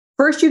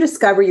First, you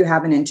discover you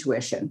have an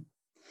intuition.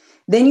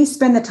 Then you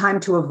spend the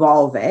time to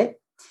evolve it.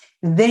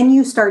 Then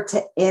you start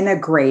to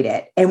integrate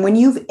it. And when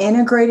you've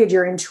integrated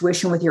your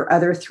intuition with your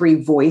other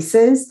three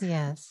voices,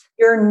 yes,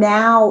 you're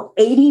now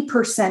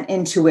 80%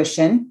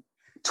 intuition,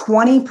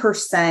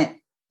 20%.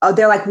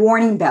 They're like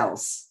warning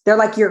bells. They're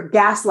like your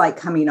gas light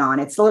coming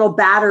on. It's a little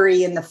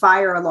battery in the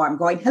fire alarm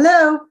going,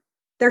 hello,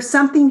 there's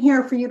something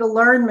here for you to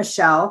learn,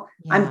 Michelle.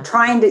 Yeah. I'm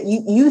trying to,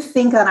 you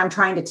think that I'm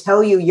trying to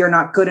tell you you're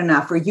not good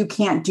enough, or you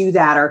can't do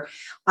that, or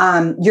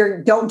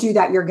don't do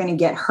that, you're going to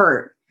get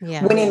hurt.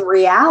 Yeah. When in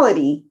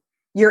reality,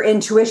 your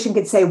intuition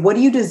could say, what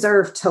do you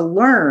deserve to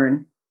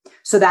learn?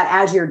 So that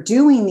as you're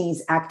doing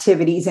these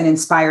activities and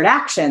inspired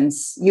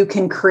actions, you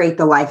can create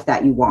the life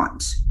that you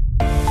want.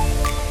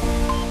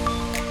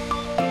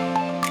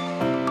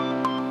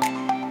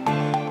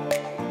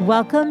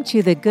 Welcome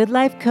to the Good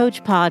Life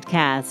Coach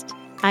podcast.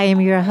 I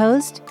am your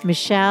host,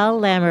 Michelle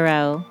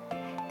Lamoureux.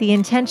 The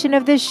intention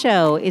of this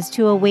show is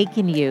to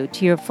awaken you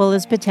to your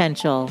fullest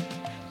potential.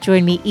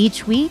 Join me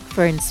each week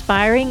for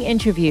inspiring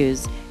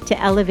interviews to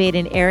elevate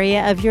an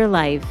area of your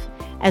life,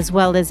 as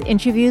well as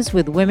interviews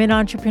with women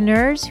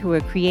entrepreneurs who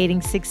are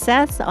creating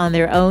success on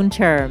their own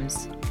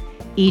terms.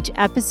 Each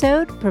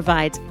episode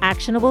provides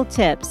actionable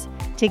tips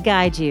to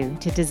guide you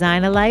to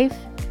design a life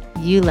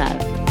you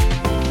love.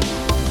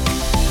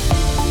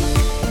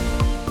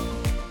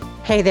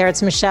 Hey there,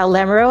 it's Michelle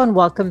Lamoureux, and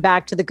welcome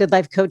back to the Good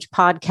Life Coach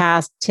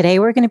podcast. Today,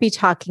 we're going to be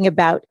talking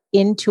about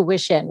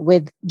intuition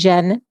with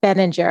Jenn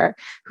Beninger,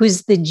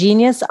 who's the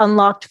Genius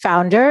Unlocked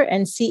founder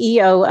and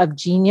CEO of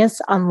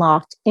Genius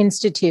Unlocked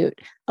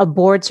Institute, a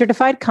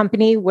board-certified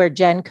company where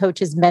Jenn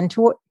coaches,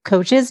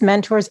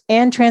 mentors,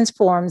 and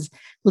transforms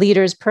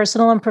leaders'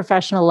 personal and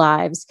professional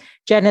lives.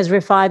 Jenn has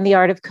refined the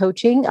art of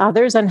coaching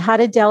others on how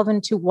to delve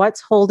into what's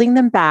holding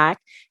them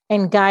back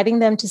and guiding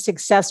them to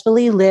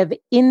successfully live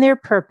in their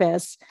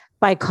purpose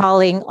by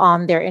calling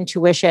on their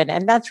intuition.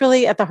 And that's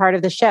really at the heart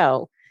of the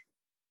show.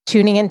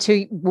 Tuning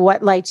into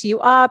what lights you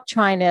up,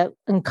 trying to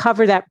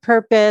uncover that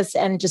purpose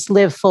and just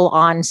live full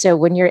on. So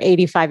when you're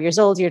 85 years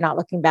old, you're not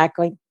looking back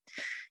going,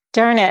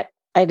 darn it,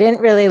 I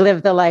didn't really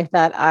live the life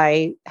that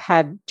I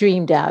had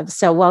dreamed of.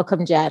 So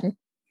welcome, Jenn.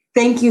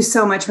 Thank you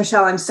so much,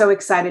 Michelle. I'm so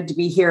excited to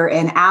be here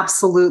and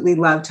absolutely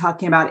love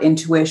talking about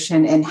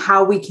intuition and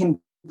how we can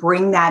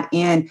bring that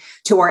in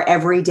to our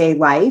everyday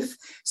life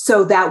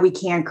so that we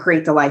can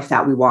create the life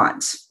that we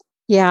want.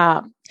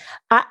 Yeah.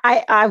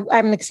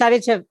 I'm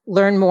excited to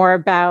learn more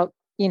about,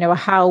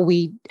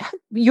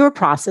 your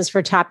process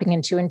for tapping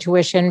into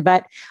intuition.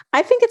 But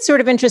I think it's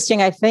sort of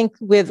interesting. I think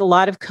with a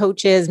lot of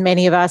coaches,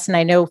 many of us, and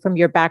I know from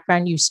your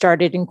background, you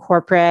started in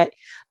corporate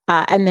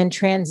and then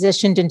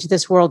transitioned into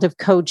this world of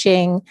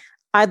coaching.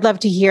 I'd love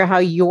to hear how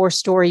your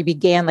story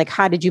began. Like,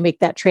 how did you make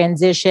that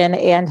transition?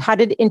 And how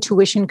did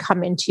intuition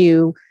come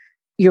into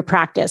your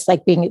practice,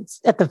 like being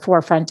at the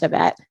forefront of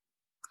it?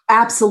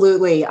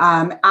 Absolutely.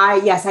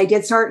 I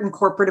did start in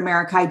corporate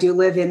America. I do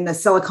live in the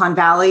Silicon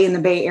Valley in the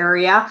Bay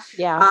Area.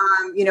 Yeah.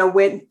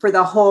 Went for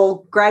the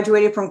whole,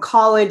 graduated from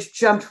college,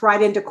 jumped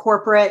right into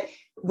corporate,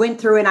 went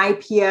through an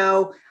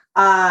IPO.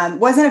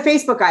 Wasn't a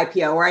Facebook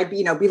IPO where I'd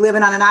be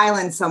living on an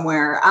island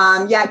somewhere.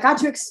 Got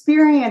to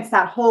experience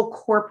that whole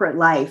corporate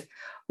life.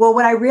 Well,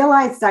 what I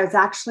realized, I was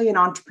actually an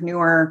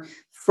entrepreneur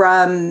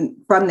from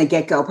the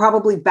get-go,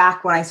 probably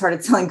back when I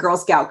started selling Girl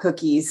Scout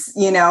cookies,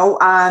 and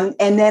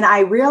then I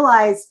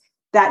realized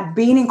that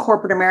being in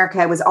corporate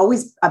America was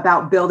always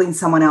about building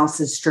someone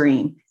else's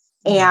dream.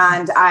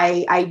 And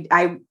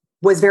I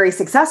was very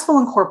successful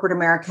in corporate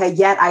America,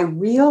 yet I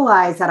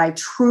realized that I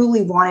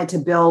truly wanted to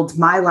build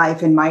my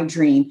life and my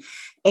dream.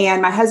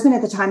 And my husband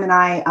at the time and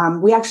I,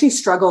 we actually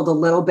struggled a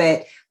little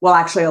bit, well,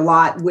 actually a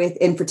lot with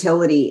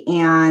infertility.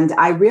 And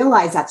I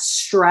realized that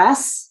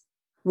stress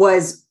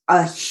was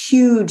a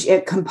huge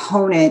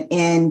component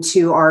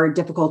into our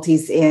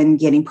difficulties in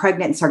getting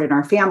pregnant and starting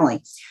our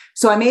family.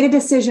 So I made a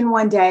decision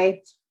one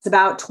day. It's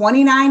about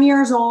 29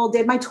 years old,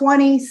 did my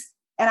 20s.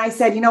 And I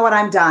said, you know what,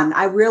 I'm done.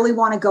 I really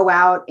want to go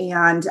out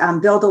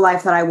and build the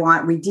life that I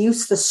want,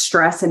 reduce the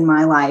stress in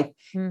my life.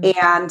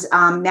 And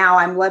now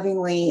I'm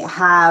lovingly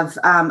have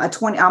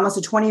almost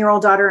a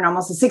 20-year-old daughter and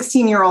almost a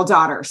 16-year-old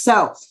daughter.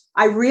 So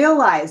I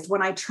realized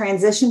when I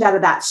transitioned out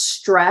of that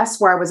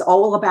stress where I was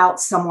all about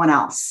someone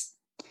else.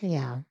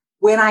 Yeah.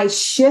 When I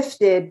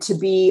shifted to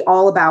be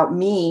all about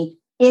me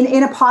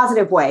in a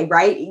positive way,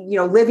 right?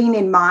 Living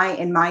in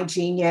my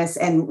genius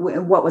and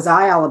what was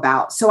I all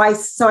about? So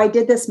I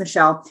did this,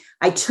 Michelle.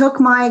 I took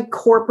my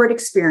corporate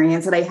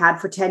experience that I had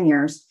for 10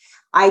 years.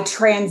 I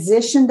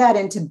transitioned that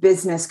into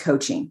business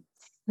coaching.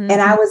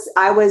 And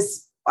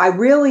I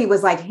really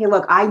was like, hey,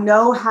 look, I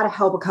know how to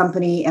help a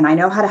company and I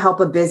know how to help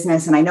a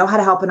business and I know how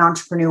to help an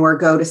entrepreneur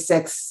go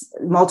to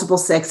multiple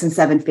 6 and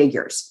 7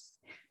 figures.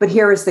 But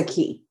here is the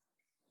key.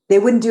 They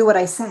wouldn't do what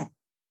I said.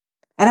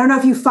 And I don't know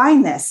if you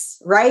find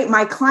this, right?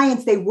 My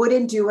clients, they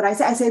wouldn't do what I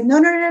said. I said,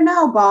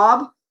 no,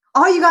 Bob.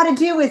 All you got to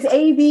do is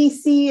A, B,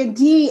 C, and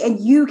D, and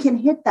you can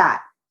hit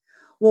that.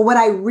 Well, what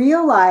I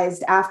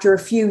realized after a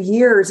few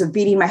years of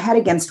beating my head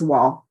against a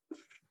wall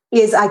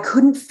is I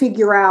couldn't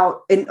figure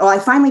out, I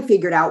finally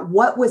figured out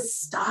what was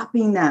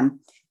stopping them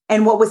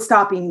and what was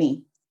stopping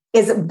me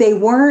is they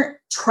weren't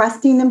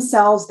trusting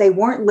themselves. They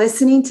weren't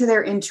listening to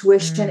their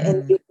intuition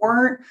and they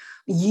weren't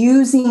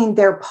using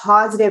their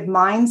positive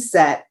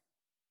mindset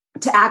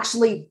to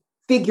actually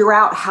figure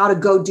out how to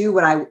go do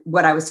what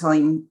I was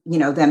telling,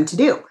 them to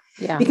do.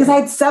 Yeah. Because I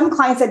had some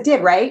clients that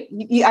did, right?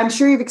 I'm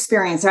sure you've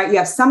experienced, right? You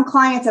have some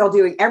clients that'll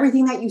do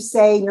everything that you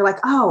say and you're like,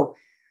 oh,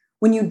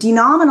 when you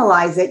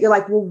denominalize it, you're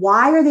like, well,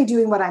 why are they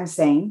doing what I'm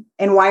saying?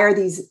 And why are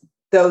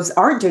those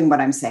aren't doing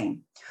what I'm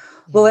saying?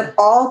 Yeah. Well, it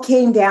all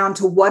came down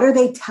to what are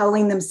they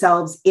telling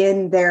themselves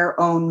in their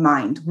own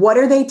mind? What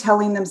are they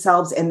telling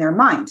themselves in their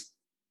mind?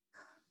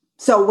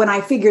 So when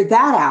I figured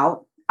that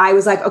out, I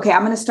was like, okay,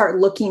 I'm going to start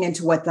looking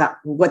into what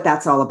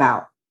that's all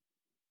about.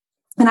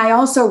 And I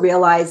also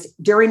realized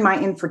during my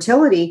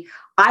infertility,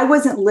 I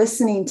wasn't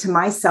listening to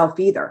myself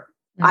either.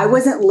 Mm-hmm. I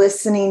wasn't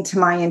listening to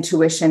my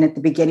intuition at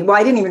the beginning. Well,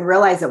 I didn't even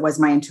realize it was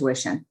my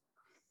intuition.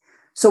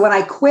 So when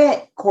I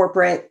quit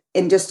corporate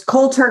and just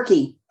cold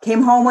turkey,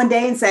 came home one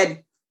day and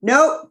said,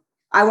 nope,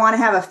 I want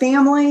to have a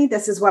family.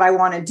 This is what I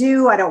want to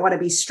do. I don't want to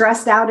be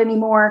stressed out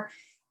anymore.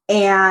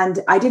 And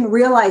I didn't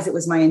realize it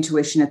was my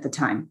intuition at the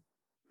time.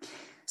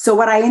 So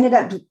what I ended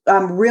up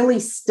really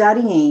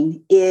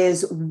studying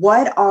is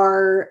what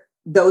are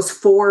those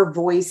 4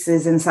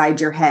 voices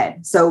inside your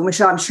head. So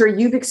Michelle, I'm sure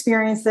you've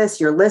experienced this.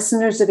 Your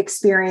listeners have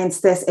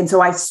experienced this. And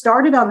so I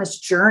started on this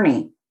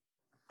journey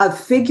of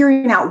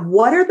figuring out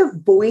what are the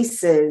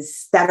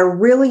voices that are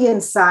really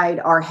inside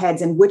our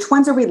heads and which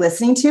ones are we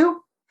listening to?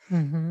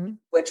 Mm-hmm.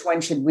 Which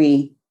one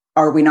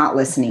are we not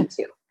listening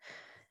to?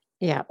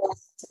 Yeah.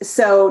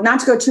 So not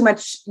to go too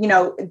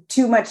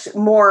much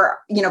more,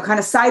 kind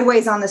of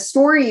sideways on the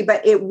story,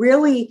 but it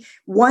really,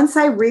 once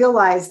I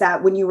realized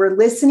that when you were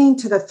listening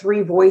to the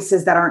 3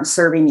 voices that aren't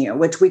serving you,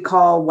 which we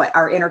call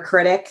our inner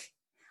critic,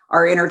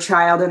 our inner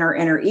child, and our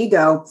inner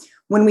ego,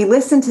 when we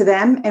listen to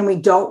them and we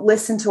don't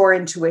listen to our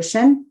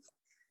intuition,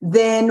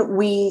 then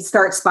we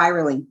start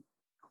spiraling.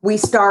 We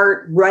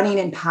start running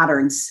in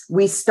patterns.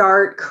 We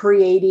start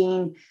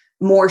creating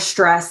more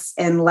stress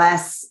and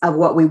less of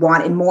what we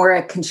want and more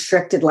a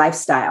constricted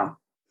lifestyle.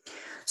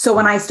 So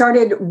when I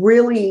started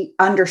really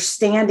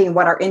understanding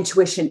what our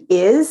intuition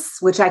is,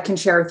 which I can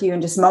share with you in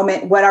just a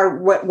moment,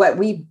 what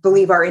we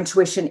believe our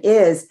intuition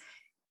is,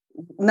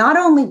 not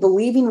only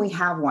believing we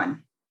have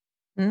one.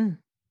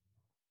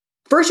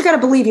 First, you got to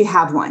believe you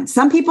have one.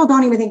 Some people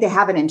don't even think they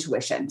have an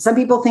intuition. Some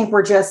people think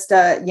we're just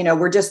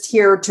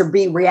here to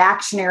be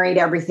reactionary to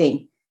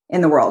everything in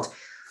the world.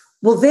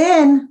 Well,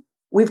 then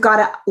we've got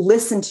to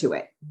listen to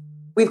it.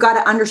 We've got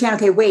to understand,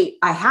 okay, wait,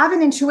 I have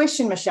an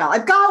intuition, Michelle.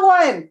 I've got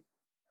one.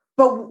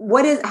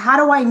 But how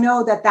do I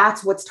know that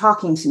that's what's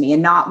talking to me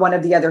and not one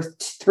of the other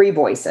 3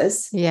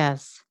 voices?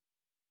 Yes.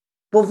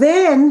 Well,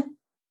 then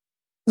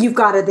you've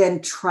got to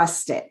then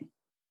trust it.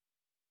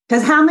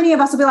 Because how many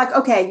of us will be like,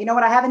 okay, you know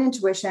what? I have an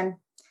intuition.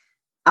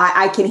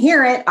 I can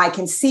hear it. I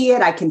can see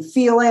it. I can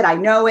feel it. I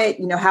know it,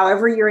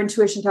 however your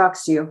intuition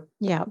talks to you.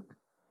 Yeah.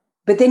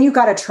 But then you've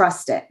got to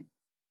trust it.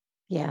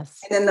 Yes.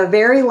 And then the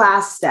very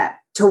last step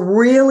to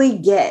really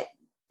get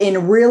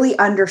and really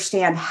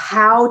understand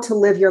how to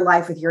live your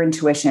life with your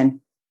intuition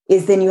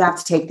is then you have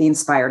to take the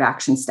inspired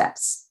action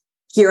steps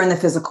here in the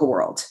physical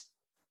world.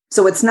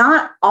 So it's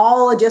not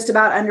all just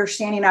about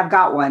understanding I've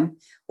got one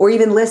or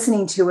even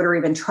listening to it or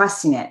even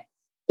trusting it.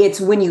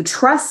 It's when you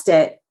trust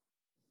it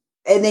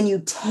and then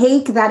you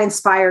take that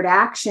inspired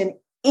action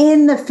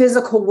in the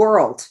physical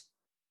world,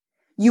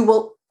 you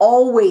will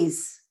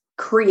always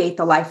create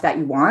the life that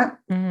you want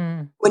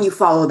when you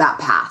follow that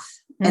path.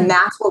 And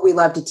that's what we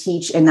love to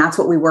teach. And that's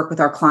what we work with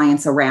our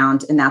clients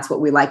around. And that's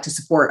what we like to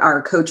support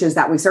our coaches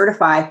that we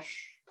certify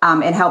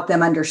and help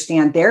them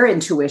understand their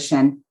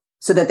intuition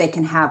so that they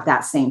can have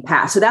that same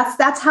path. So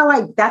that's how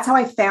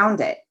I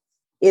found it,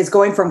 is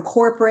going from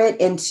corporate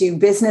into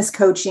business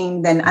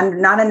coaching, then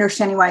not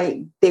understanding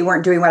why they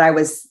weren't doing what I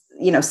was,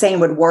 saying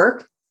would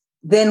work,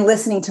 then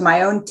listening to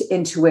my own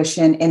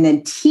intuition and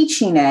then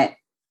teaching it.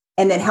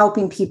 And then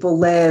helping people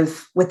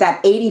live with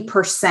that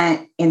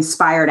 80%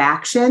 inspired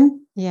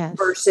action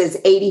versus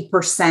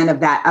 80% of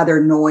that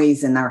other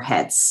noise in their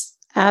heads.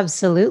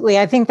 Absolutely.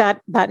 I think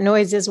that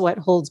noise is what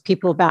holds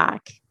people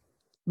back.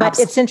 But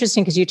Absolutely. It's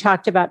interesting because you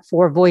talked about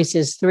 4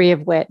 voices, 3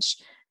 of which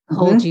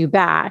hold you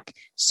back.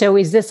 So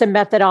is this a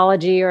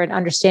methodology or an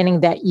understanding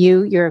that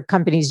your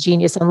company's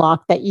Genius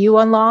Unlocked, that you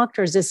unlocked?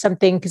 Or is this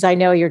something, because I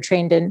know you're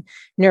trained in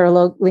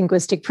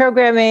neuro-linguistic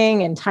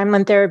programming and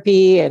timeline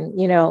therapy and,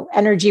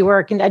 energy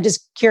work. And I'm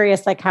just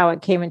curious, how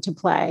it came into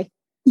play.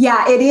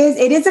 Yeah, it is.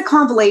 It is a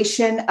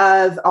compilation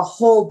of a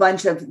whole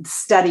bunch of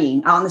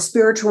studying on the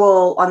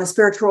spiritual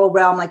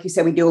realm. Like you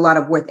said, we do a lot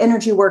of with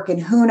energy work in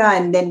HUNA,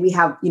 and then we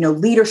have,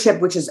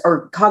 leadership, which is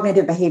or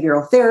cognitive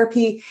behavioral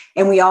therapy.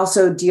 And we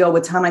also deal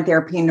with timeline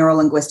therapy and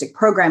neuro-linguistic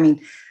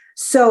programming.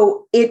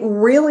 So it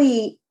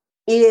really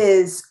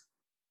is,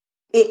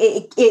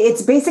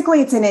 it's basically,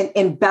 it's an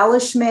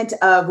embellishment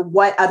of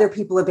what other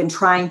people have been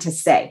trying to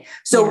say.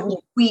 So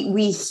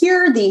we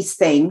hear these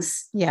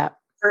things,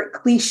 or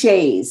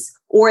cliches,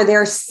 or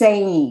they're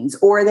sayings,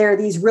 or they're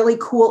these really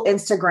cool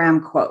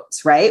Instagram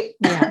quotes, right?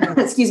 Yeah.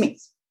 Excuse me.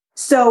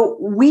 So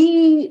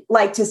we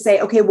like to say,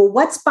 okay, well,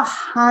 what's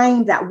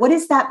behind that? What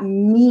does that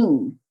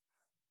mean?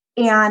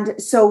 And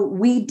so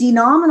we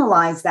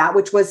denominalized that,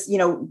 which was,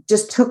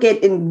 just took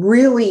it and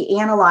really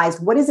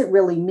analyzed, what does it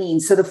really mean?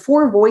 So the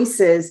four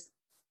voices,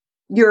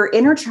 your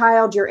inner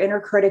child, your inner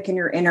critic, and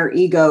your inner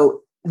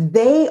ego,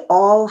 they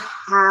all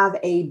have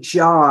a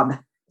job.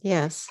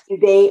 Yes.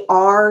 They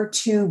are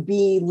to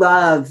be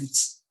loved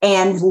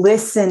and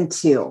listened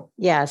to.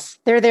 Yes.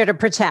 They're there to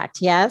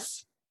protect.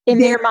 Yes. In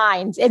their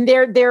minds, in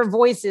their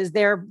voices,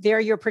 they're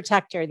your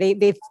protector.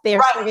 They're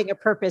right. serving a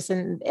purpose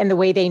in the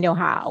way they know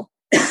how.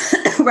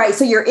 Right.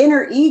 So your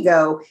inner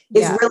ego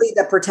is really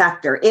the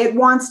protector. It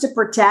wants to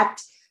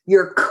protect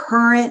your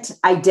current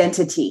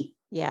identity.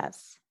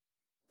 Yes.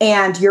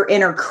 And your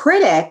inner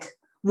critic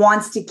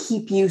wants to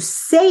keep you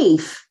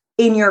safe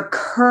in your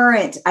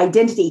current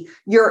identity.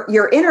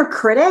 Your inner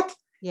critic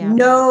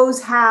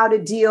knows how to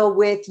deal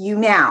with you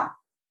now.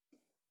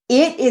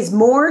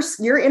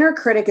 Your inner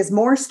critic is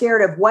more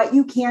scared of what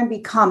you can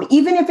become,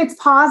 even if it's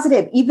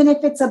positive, even if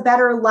it's a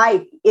better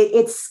life.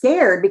 It's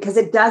scared because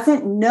it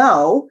doesn't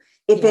know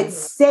if it's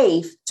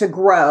safe to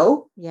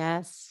grow.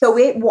 Yes. So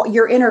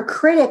your inner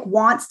critic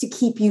wants to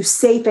keep you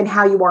safe in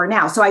how you are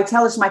now. So I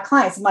tell this to my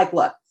clients, I'm like,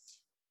 look,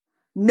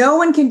 no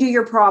one can do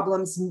your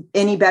problems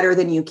any better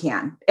than you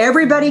can.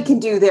 Everybody can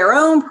do their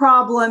own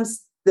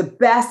problems the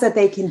best that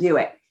they can do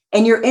it.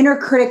 And your inner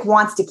critic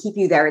wants to keep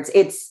you there.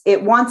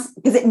 It wants,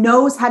 because it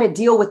knows how to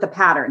deal with the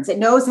patterns. It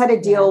knows how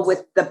to deal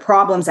with the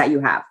problems that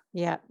you have.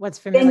 Yeah. What's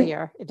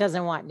familiar. It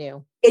doesn't want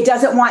new. It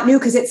doesn't want new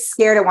because it's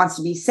scared. It wants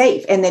to be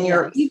safe. And then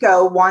your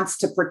ego wants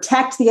to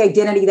protect the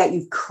identity that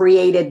you've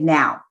created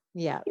now.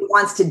 Yeah. It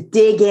wants to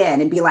dig in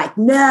and be like,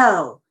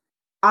 no,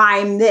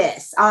 I'm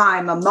this,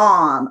 I'm a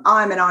mom,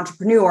 I'm an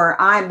entrepreneur,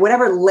 I'm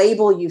whatever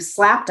label you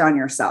slapped on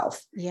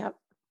yourself. Yep.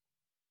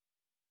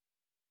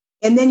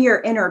 And then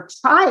your inner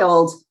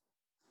child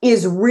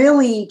is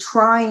really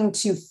trying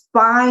to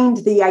find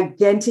the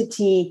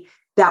identity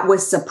that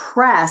was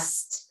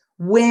suppressed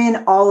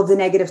when all of the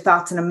negative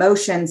thoughts and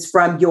emotions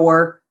from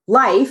your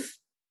life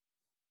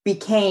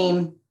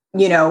became,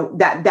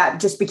 that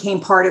just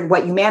became part of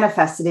what you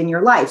manifested in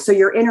your life. So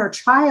your inner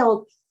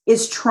child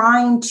is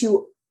trying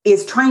to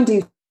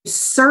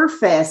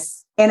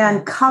surface and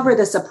uncover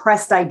the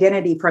suppressed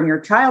identity from your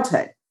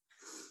childhood.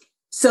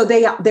 So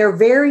they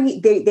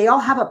all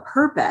have a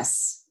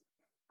purpose.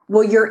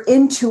 Well, your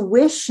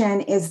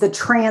intuition is the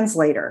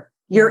translator.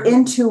 Your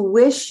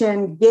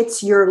intuition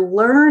gets your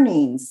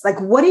learnings. Like,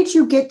 what did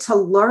you get to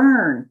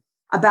learn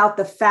about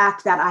the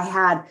fact that I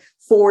had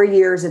 4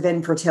 years of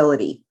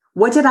infertility?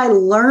 What did I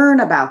learn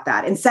about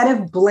that? Instead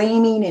of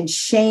blaming and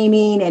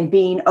shaming and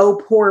being,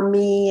 oh, poor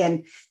me,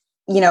 and,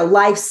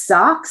 life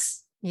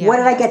sucks. Yeah. What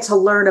did I get to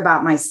learn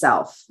about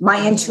myself?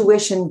 My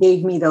intuition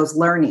gave me those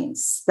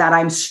learnings that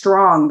I'm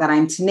strong, that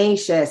I'm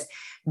tenacious,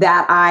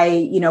 that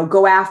I,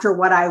 go after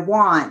what I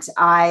want.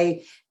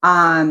 I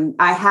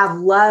have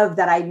love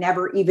that I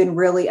never even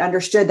really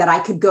understood, that I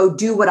could go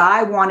do what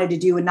I wanted to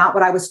do and not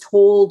what I was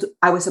told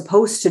I was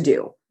supposed to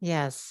do.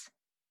 Yes.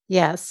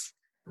 Yes.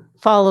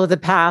 Follow the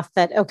path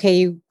that, okay,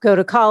 you go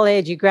to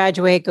college, you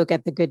graduate, go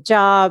get the good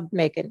job,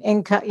 make an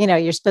income.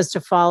 You're supposed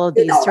to follow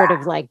these sort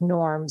of like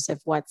norms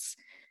of what's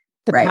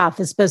the path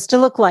is supposed to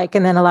look like.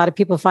 And then a lot of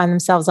people find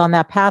themselves on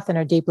that path and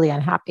are deeply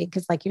unhappy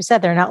because, like you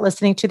said, they're not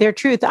listening to their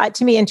truth.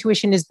 To me,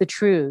 intuition is the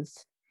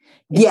truth.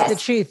 It's the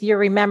truth. You're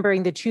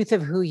remembering the truth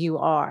of who you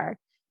are,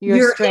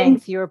 your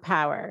strength, your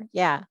power.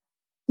 Yeah.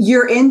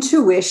 Your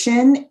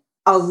intuition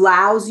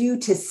allows you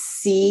to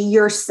see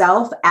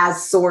yourself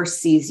as source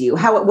sees you.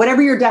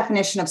 Whatever your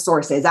definition of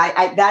source is,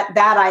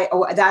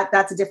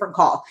 that's a different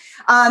call.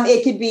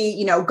 It could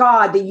be,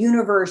 God, the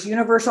universe,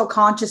 universal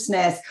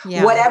consciousness,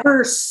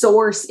 whatever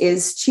source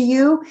is to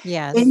you.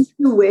 Yes.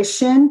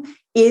 Intuition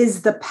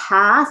is the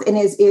path and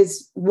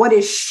is what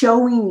is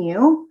showing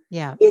you.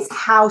 Yeah. Is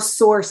how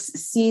source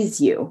sees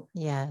you.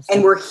 Yes.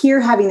 And we're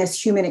here having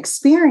this human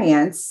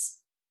experience.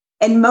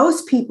 And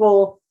most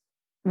people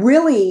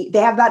really, they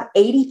have about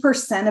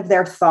 80% of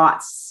their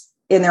thoughts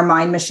in their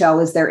mind, Michelle,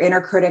 is their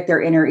inner critic,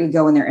 their inner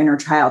ego, and their inner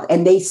child.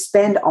 And they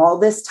spend all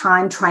this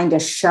time trying to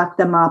shut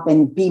them up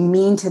and be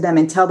mean to them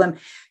and tell them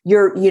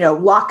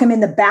lock them in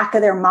the back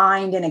of their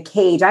mind in a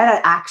cage. I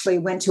actually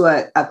went to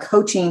a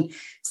coaching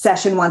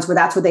session once where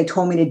that's what they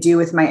told me to do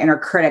with my inner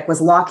critic,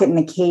 was lock it in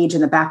a cage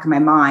in the back of my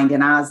mind.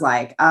 And I was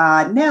like,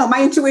 no,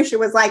 my intuition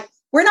was like,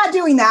 we're not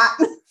doing that.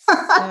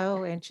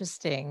 So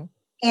interesting.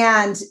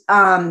 And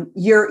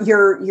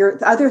your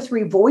other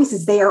three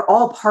voices, they are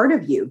all part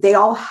of you. They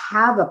all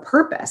have a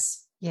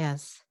purpose.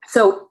 Yes.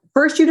 So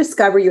first you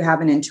discover you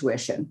have an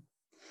intuition.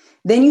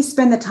 Then you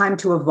spend the time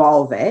to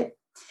evolve it.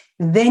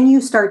 Then you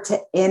start to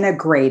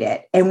integrate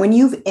it. And when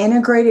you've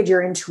integrated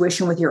your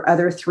intuition with your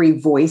other three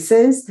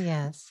voices,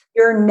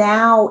 you're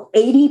now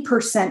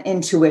 80%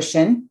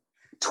 intuition,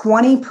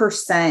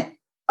 20%.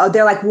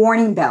 They're like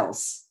warning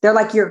bells. They're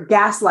like your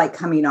gas light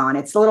coming on.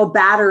 It's the little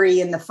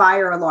battery in the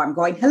fire alarm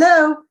going,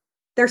 hello,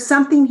 there's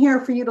something here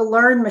for you to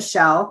learn,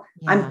 Michelle.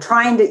 Yeah. I'm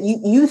trying to,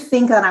 you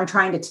think that I'm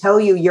trying to tell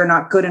you you're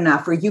not good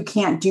enough, or you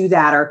can't do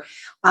that, or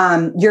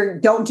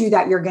don't do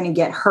that, you're going to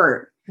get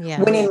hurt.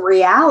 Yeah. When in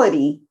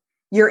reality,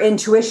 your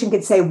intuition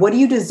could say, what do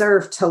you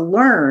deserve to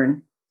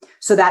learn?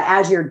 So that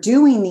as you're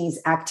doing these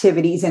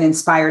activities and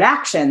inspired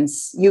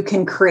actions, you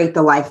can create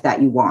the life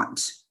that you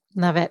want.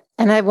 Love it.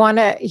 And I want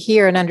to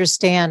hear and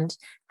understand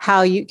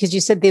how because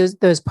you said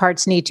those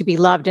parts need to be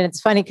loved. And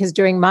it's funny because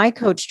during my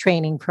coach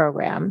training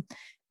program,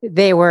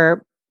 they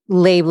were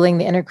labeling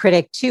the inner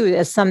critic too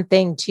as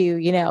something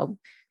to,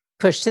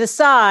 push to the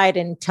side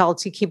and tell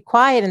to keep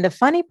quiet. And the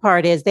funny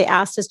part is they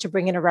asked us to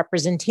bring in a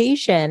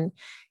representation.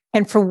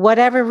 And for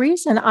whatever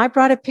reason, I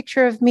brought a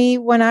picture of me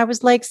when I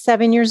was like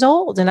 7 years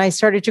old and I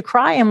started to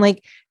cry. I'm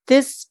like,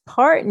 this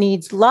part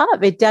needs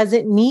love. It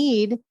doesn't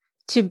need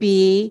to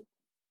be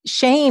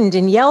shamed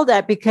and yelled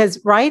at because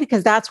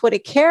that's what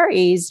it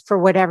carries for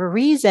whatever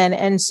reason.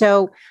 And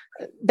so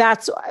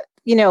that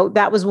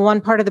was one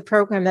part of the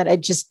program that I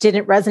just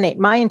didn't resonate.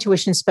 My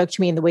intuition spoke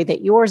to me in the way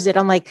that yours did.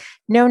 I'm like,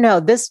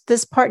 no,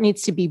 this part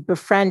needs to be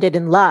befriended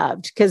and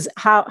loved, because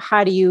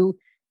how do you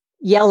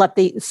yell at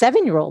the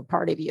 7-year-old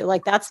part of you?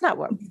 Like, that's not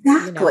what.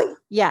 Exactly.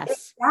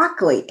 Yes.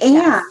 Exactly.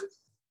 And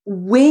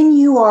when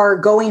you are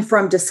going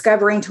from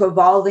discovering to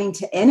evolving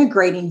to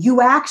integrating,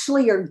 you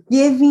actually are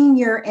giving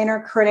your inner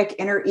critic,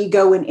 inner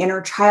ego, and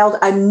inner child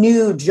a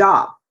new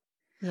job.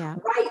 Yeah.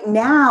 Right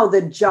now,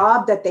 the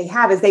job that they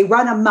have is they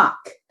run amok,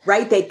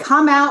 right? They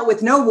come out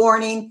with no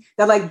warning.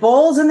 They're like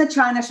bulls in the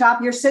china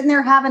shop. You're sitting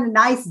there having a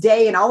nice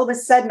day, and all of a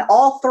sudden,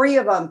 all three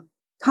of them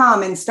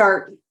come and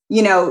start,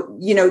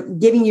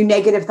 giving you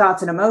negative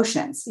thoughts and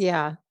emotions.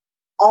 Yeah.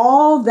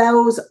 All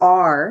those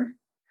are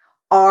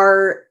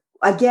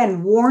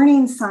again,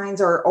 warning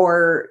signs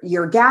or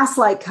your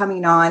gaslight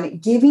coming on,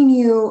 giving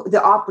you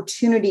the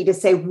opportunity to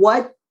say,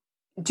 what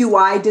do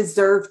I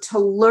deserve to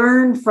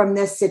learn from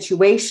this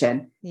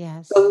situation?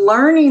 Yes. The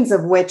learnings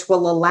of which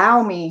will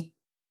allow me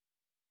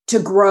to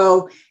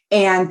grow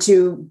and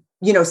to,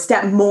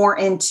 step more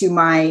into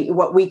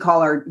what we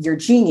call your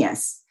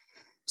genius.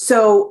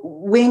 So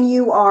when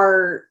you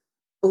are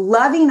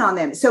loving on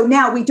them, so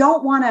now we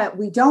don't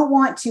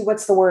want to,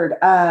 what's the word?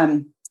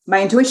 My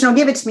intuition will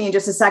give it to me in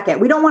just a second.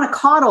 We don't want to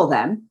coddle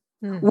them.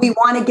 Mm-hmm. We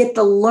want to get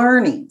the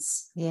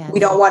learnings. Yes. We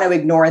don't want to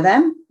ignore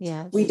them.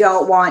 Yes. We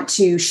don't want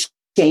to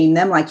shame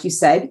them. Like you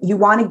said, you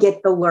want to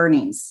get the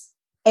learnings.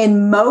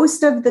 And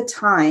most of the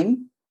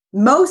time,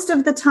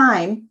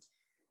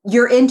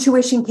 your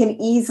intuition can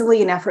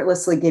easily and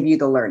effortlessly give you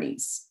the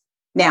learnings.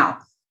 Now,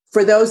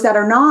 for those that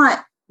are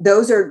not,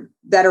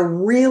 that are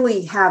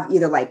really have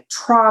either like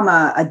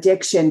trauma,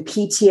 addiction,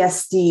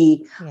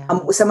 PTSD,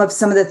 some of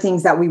the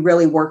things that we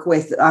really work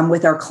with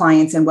our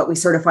clients and what we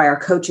certify our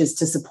coaches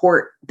to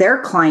support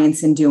their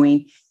clients in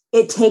doing.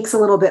 It takes a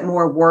little bit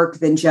more work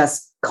than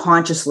just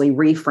consciously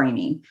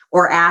reframing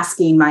or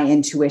asking my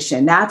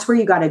intuition. That's where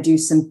you got to do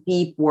some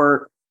deep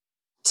work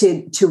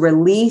to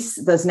release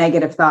those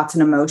negative thoughts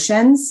and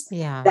emotions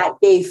that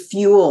gave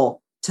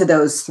fuel to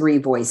those three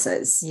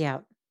voices. Yeah.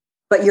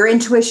 But your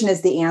intuition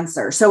is the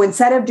answer. So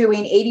instead of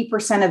doing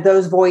 80% of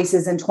those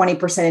voices and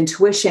 20%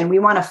 intuition, we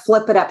want to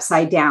flip it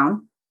upside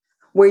down,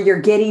 where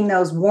you're getting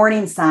those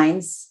warning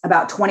signs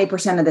about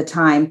 20% of the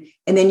time.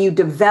 And then you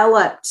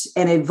developed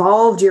and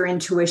evolved your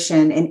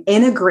intuition and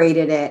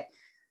integrated it.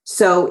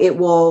 So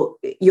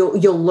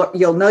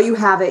you'll know you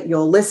have it,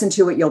 you'll listen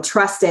to it, you'll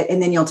trust it,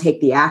 and then you'll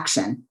take the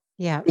action.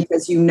 Yeah.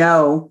 Because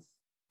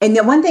And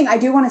the one thing I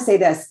do want to say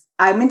this,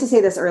 I meant to say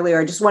this earlier.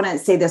 I just want to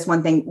say this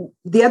one thing.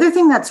 The other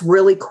thing that's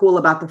really cool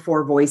about the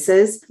four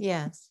voices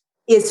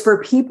is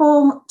for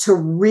people to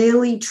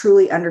really,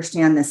 truly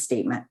understand this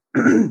statement.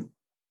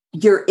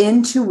 Your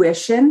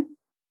intuition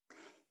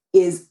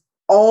is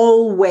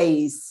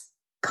always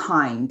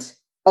kind.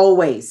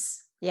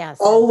 Always. Yes.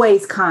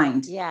 Always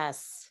kind.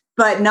 Yes.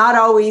 But not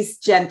always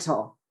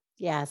gentle.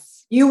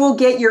 Yes. You will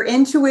get your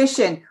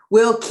intuition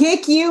will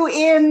kick you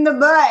in the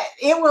butt.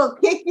 It will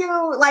kick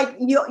you like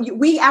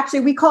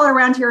we call it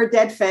around here a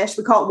dead fish.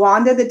 We call it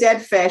Wanda the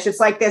dead fish. It's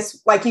like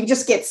this, like you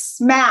just get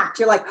smacked.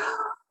 You're like,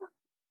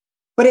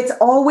 but it's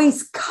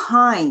always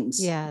kind.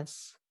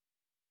 Yes.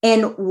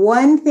 And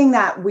one thing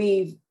that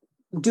we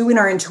do in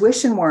our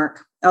intuition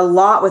work a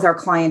lot with our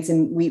clients,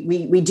 and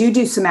we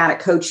do somatic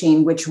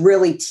coaching, which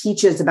really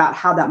teaches about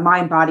how that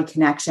mind-body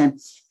connection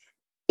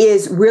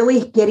is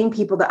really getting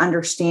people to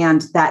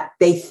understand that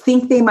they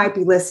think they might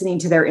be listening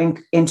to their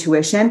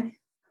intuition,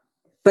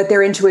 but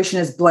their intuition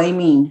is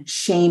blaming,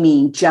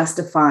 shaming,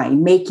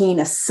 justifying, making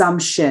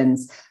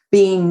assumptions,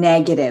 being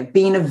negative,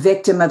 being a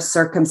victim of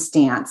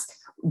circumstance,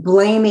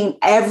 blaming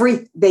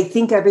they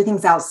think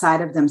everything's outside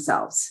of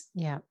themselves.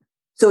 Yeah.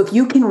 So if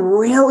you can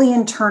really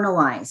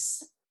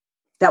internalize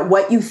that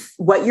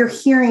what you're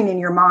hearing in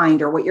your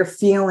mind or what you're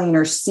feeling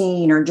or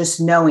seeing or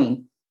just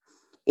knowing,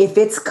 if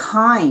it's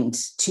kind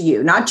to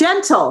you, not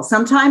gentle,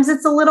 sometimes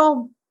it's a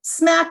little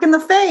smack in the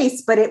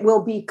face, but it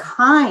will be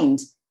kind,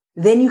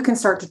 then you can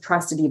start to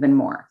trust it even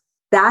more.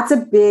 That's a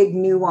big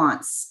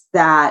nuance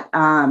that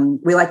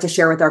we like to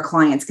share with our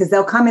clients, because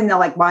they'll come in and they're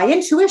like, my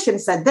intuition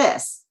said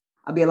this.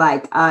 I'll be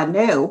like,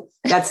 no,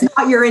 that's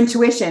not your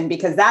intuition,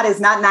 because that is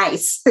not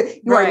nice.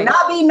 You are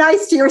not being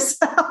nice to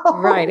yourself.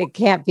 Right. It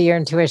can't be your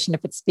intuition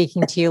if it's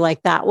speaking to you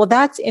like that. Well,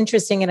 that's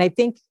interesting. And I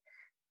think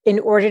in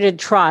order to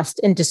trust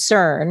and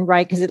discern,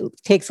 right? Because it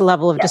takes a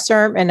level of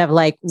discernment of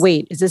like,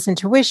 wait, is this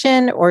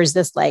intuition or is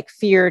this like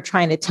fear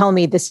trying to tell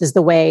me this is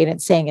the way? And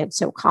it's saying it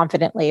so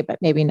confidently, but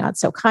maybe not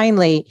so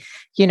kindly.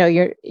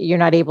 You're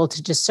not able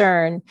to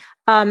discern.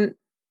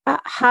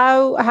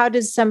 How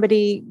does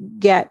somebody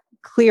get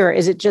clear?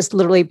 Is it just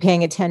literally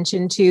paying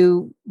attention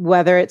to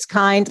whether it's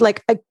kind?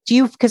 Like,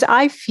 because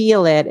I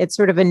feel it. It's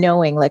sort of a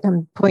knowing. Like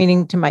I'm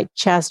pointing to my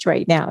chest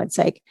right now. It's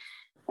like,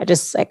 I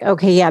just like,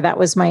 okay, yeah, that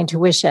was my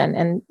intuition.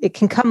 And it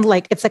can come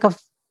like, it's like a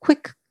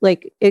quick,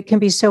 like it can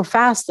be so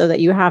fast though that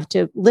you have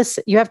to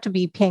listen, you have to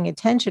be paying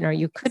attention or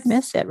you could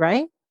miss it,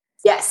 right?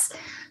 Yes.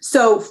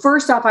 So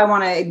first off, I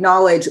want to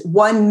acknowledge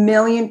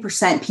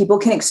 1,000,000% people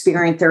can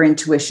experience their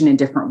intuition in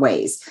different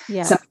ways.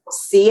 Yeah. Some people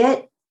see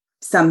it,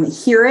 some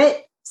hear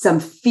it, some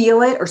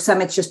feel it, or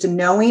some it's just a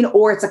knowing,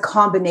 or it's a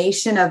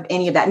combination of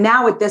any of that.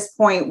 Now at this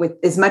point, with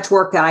as much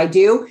work that I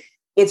do,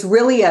 it's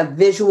really a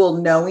visual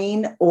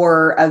knowing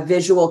or a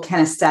visual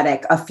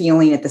kinesthetic, a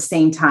feeling at the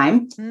same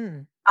time.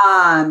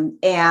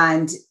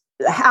 And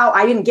how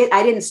I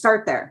didn't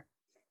start there.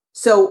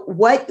 So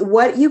what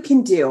you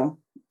can do,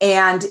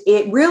 and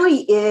it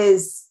really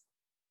is,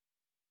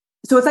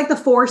 so it's like the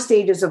 4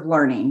 stages of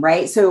learning,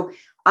 right? So,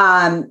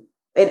 and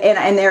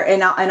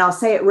I'll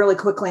say it really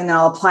quickly and then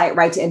I'll apply it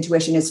right to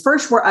intuition, is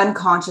first, we're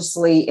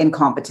unconsciously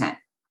incompetent.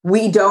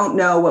 We don't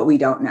know what we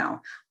don't know.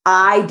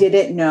 I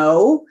didn't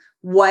know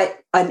what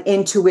an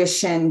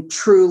intuition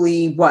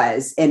truly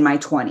was in my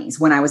 20s.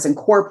 When I was in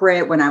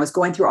corporate, when I was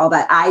going through all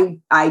that,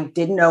 I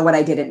didn't know what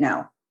I didn't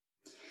know.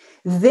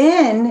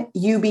 Then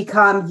you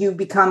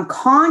become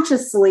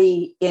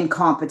consciously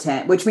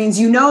incompetent, which means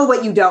you know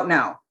what you don't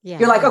know. Yeah.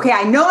 You're like, okay,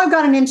 I know I've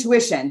got an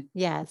intuition.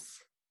 Yes.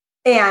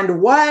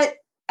 And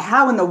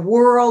how in the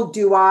world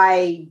do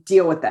I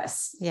deal with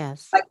this?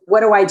 Yes. Like,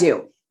 what do I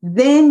do?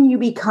 Then you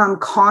become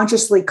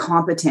consciously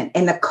competent.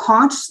 And the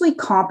consciously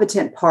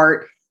competent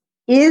part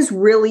is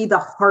really the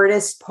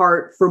hardest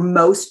part for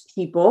most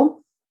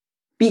people,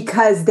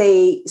 because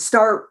they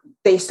start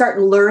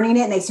learning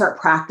it and they start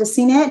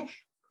practicing it.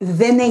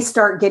 Then they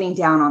start getting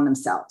down on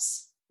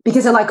themselves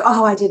because they're like,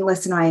 oh, I didn't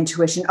listen to my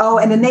intuition. Oh,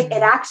 and then it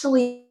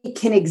actually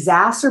can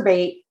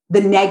exacerbate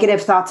the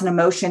negative thoughts and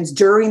emotions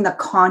during the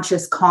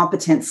conscious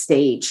competent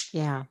stage.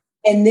 Yeah.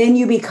 And then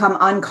you become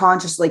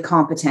unconsciously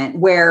competent,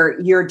 where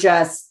you're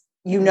just,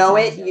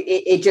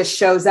 it just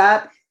shows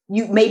up.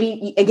 You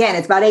maybe, again,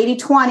 it's about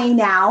 80-20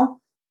 now,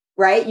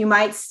 right? You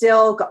might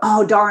still go,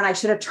 oh, darn, I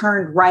should have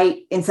turned right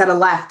instead of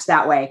left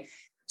that way.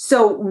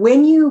 So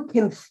when you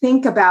can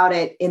think about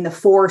it in the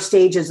 4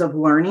 stages of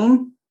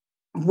learning,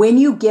 when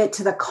you get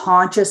to the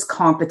conscious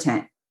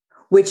competent,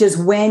 which is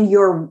when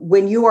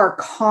you are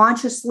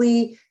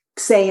consciously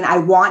saying, I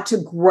want to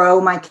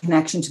grow my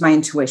connection to my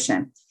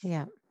intuition.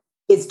 Yeah.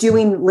 It's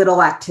doing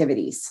little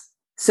activities.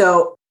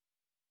 So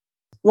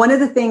one of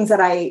the things that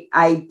I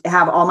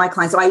have all my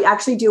clients, so I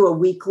actually do a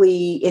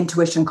weekly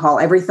intuition call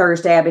every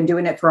Thursday. I've been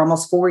doing it for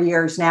almost 4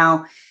 years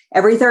now.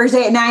 Every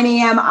Thursday at 9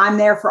 a.m., I'm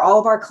there for all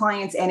of our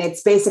clients. And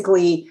it's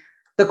basically,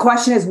 the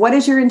question is, what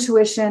is your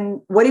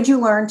intuition? What did you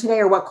learn today?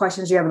 Or what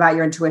questions do you have about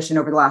your intuition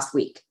over the last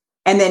week?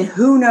 And then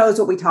who knows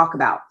what we talk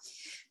about?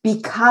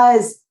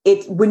 Because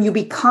when you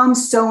become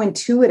so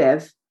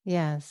intuitive,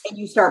 yes, and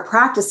you start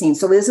practicing.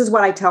 So this is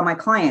what I tell my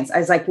clients. I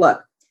was like,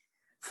 look,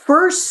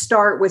 first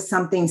start with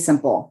something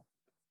simple.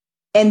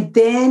 And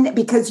then,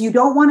 because you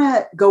don't want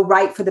to go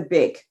right for the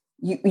big,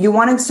 you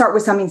want to start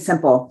with something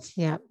simple.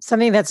 Yeah.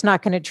 Something that's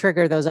not going to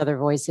trigger those other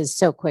voices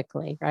so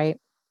quickly, right?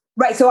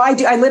 Right. So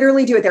I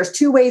literally do it. There's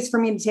 2 ways for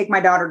me to take my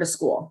daughter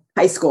to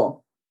high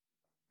school.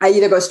 I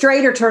either go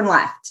straight or turn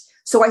left.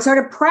 So I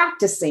started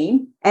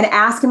practicing and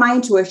asking my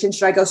intuition,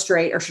 should I go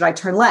straight or should I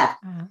turn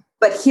left? Uh-huh.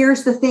 But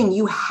here's the thing.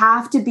 You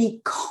have to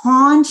be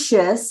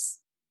conscious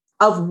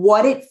of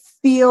what it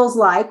feels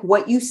like,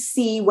 what you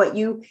see, what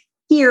you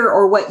hear,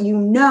 or what you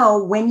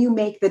know when you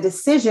make the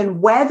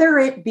decision, whether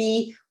it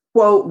be,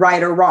 quote,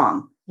 right or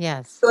wrong.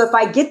 Yes. So if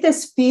I get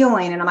this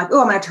feeling and I'm like,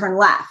 oh, I'm going to turn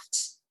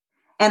left.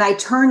 And I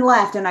turn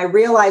left and I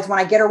realize when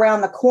I get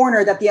around the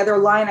corner that the other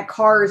line of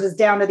cars is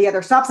down to the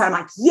other stop sign. I'm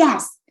like,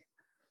 yes.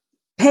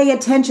 Pay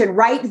attention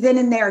right then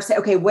and there. Say,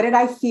 okay, what did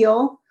I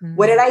feel? Mm-hmm.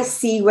 What did I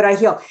see? What did I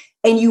feel?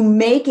 And you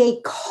make a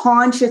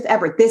conscious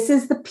effort. This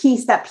is the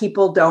piece that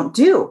people don't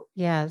do.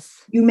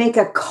 Yes. You make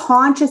a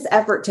conscious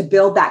effort to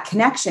build that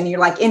connection. You're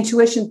like,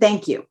 intuition,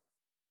 thank you.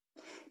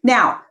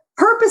 Now,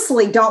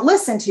 purposely don't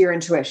listen to your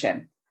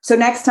intuition. So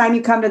next time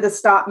you come to the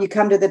stop, you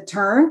come to the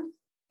turn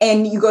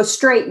and you go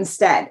straight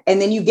instead.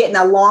 And then you get in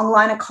a long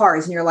line of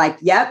cars and you're like,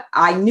 yep,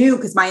 I knew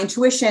because my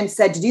intuition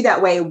said to do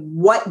that way.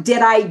 What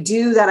did I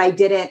do that I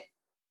didn't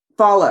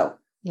follow?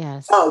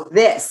 Yes. Oh,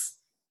 this.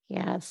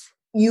 Yes.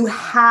 You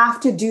have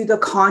to do the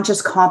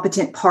conscious,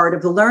 competent part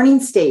of the learning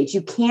stage.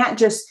 You can't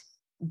just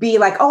be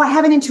like, oh, I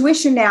have an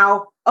intuition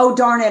now. oh,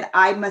 darn it,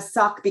 I must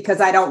suck because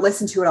I don't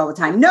listen to it all the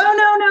time. No,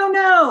 no, no,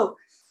 no.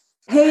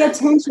 Pay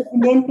attention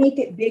and then make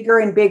it bigger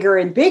and bigger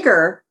and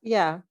bigger.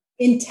 Yeah.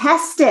 And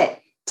test it.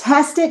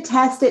 Test it,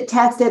 test it,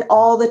 test it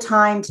all the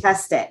time.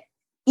 Test it.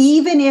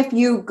 Even if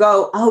you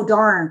go, oh,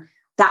 darn,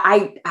 that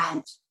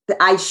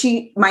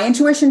my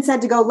intuition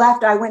said to go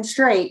left, I went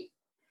straight.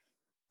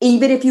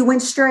 Even if you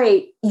went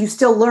straight, you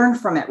still learn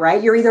from it,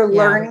 right? You're either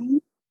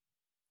learning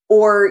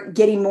or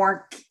getting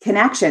more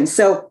connection.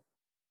 So,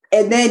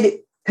 and then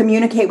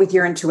communicate with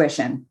your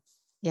intuition.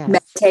 Yes.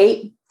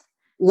 Meditate,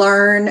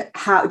 learn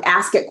how,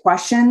 ask it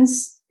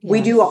questions. Yes.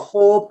 We do a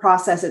whole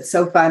process. It's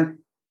so fun.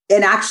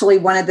 And actually,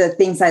 one of the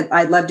things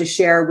I'd love to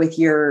share with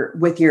your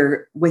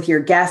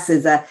guests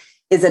is a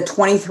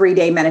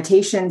 23-day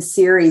meditation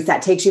series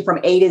that takes you from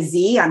A to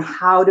Z on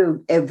how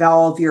to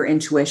evolve your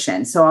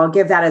intuition. So I'll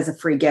give that as a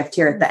free gift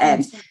here at the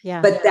end.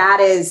 Yeah. But that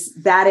is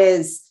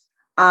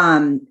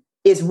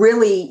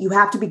really, you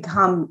have to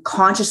become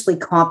consciously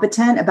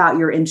competent about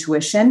your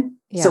intuition.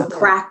 Yeah. So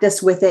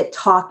practice with it,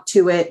 talk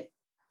to it.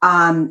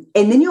 And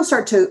then you'll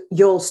start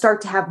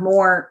to have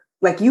more,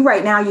 like you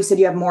right now, you said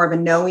you have more of a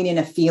knowing and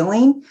a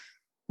feeling.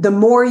 The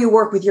more you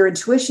work with your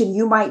intuition,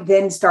 you might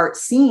then start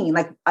seeing,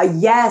 like, a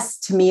yes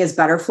to me is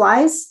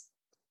butterflies.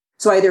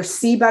 So I either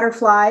see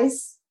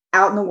butterflies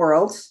out in the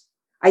world,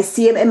 I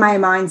see them in my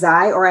mind's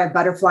eye, or I have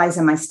butterflies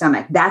in my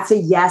stomach. That's a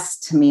yes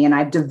to me. And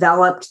I've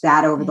developed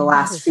that over the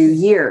last few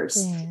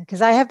years.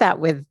 Because I have that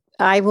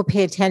I will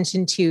pay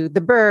attention to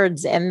the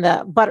birds and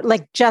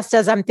like, just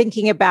as I'm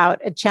thinking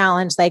about a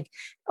challenge, like,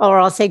 or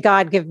I'll say,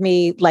 God, give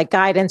me like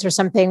guidance or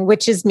something,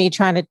 which is me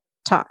trying to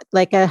talk,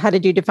 like how to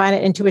define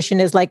it. Intuition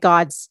is like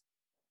God's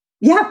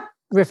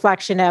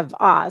reflection of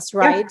us.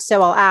 Right. Yeah.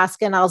 So I'll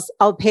ask and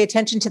I'll pay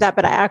attention to that,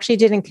 but I actually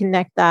didn't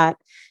connect that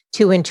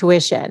to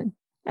intuition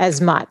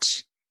as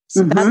much.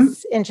 So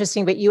that's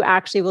interesting, but you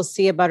actually will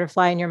see a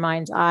butterfly in your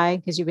mind's eye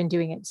because you've been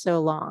doing it so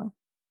long.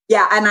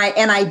 Yeah.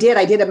 And I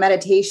did a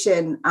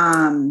meditation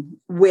I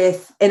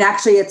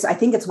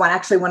think it's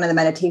one of the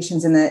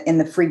meditations in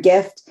the free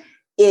gift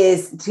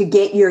is to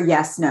get your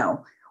yes,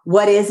 no.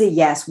 What is a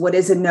yes? What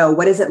is a no?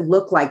 What does it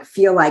look like,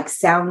 feel like,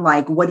 sound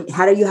like?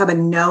 How do you have a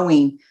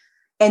knowing?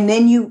 And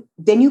then you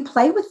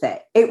play with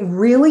it. It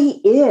really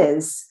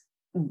is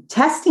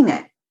testing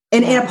it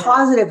in a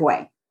positive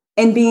way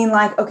and being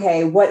like,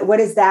 okay, what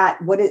is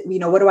that? What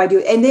do I do?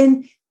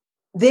 And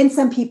then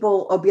some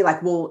people will be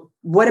like, well,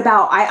 what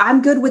about,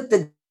 I'm good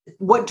with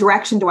what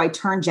direction do I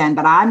turn, Jen,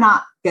 but I'm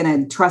not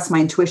going to trust my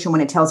intuition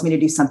when it tells me to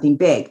do something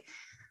big.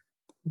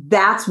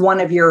 That's one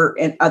of your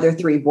other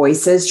three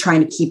voices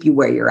trying to keep you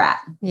where you're at.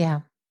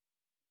 Yeah.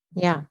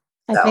 Yeah.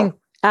 I think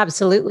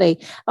absolutely.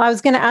 I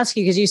was going to ask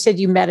you, because you said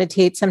you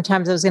meditate.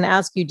 Sometimes I was going to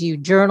ask you, do you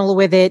journal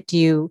with it? Do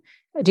you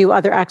do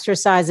other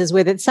exercises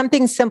with it?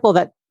 Something simple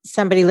that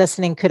somebody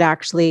listening could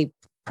actually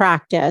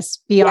practice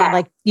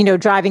beyond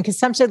driving.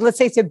 Because let's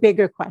say it's a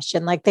bigger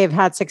question, like they've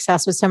had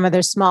success with some of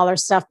their smaller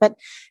stuff, but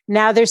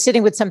now they're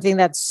sitting with something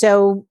that's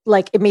so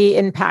like it may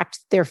impact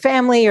their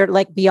family or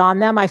like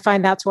beyond them. I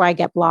find that's where I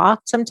get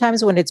blocked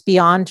sometimes when it's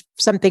beyond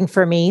something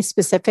for me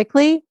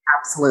specifically.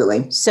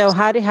 Absolutely. So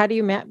how do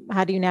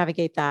you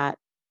navigate that?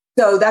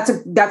 So that's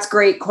a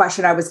great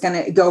question. I was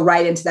going to go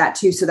right into that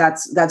too. So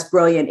that's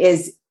brilliant.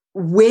 Is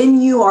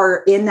when you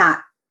are in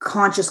that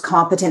conscious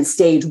competent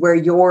stage where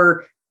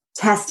you're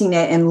testing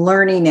it and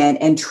learning it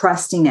and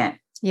trusting it.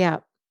 Yeah.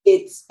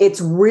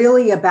 It's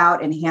really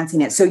about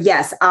enhancing it. So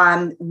yes,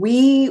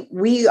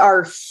 we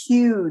are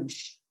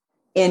huge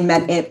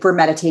for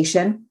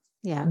meditation.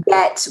 Yeah.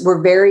 But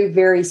we're very,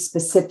 very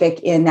specific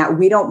in that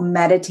we don't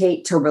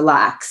meditate to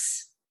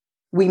relax.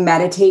 We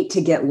meditate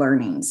to get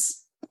learnings.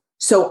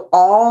 So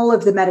all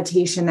of the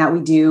meditation that we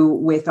do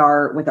with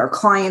our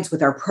clients,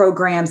 with our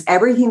programs,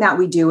 everything that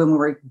we do, and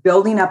we're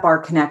building up our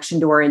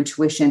connection to our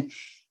intuition,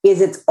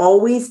 it's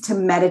always to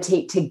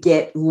meditate to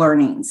get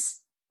learnings.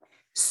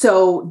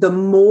 So the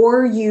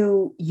more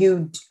you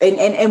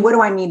and what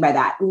do I mean by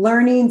that?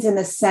 Learnings in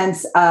the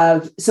sense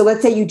of, so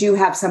let's say you do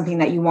have something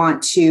that you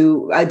want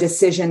a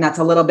decision that's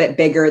a little bit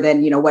bigger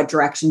than, what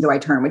direction do I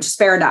turn, which is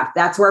fair enough.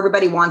 That's where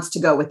everybody wants to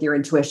go with your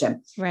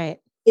intuition.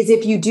 Right. Is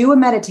if you do a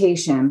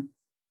meditation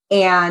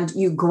and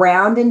you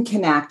ground and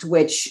connect,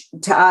 which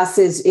to us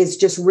is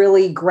just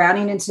really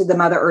grounding into the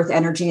Mother Earth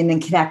energy and then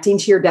connecting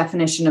to your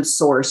definition of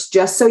source,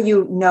 just so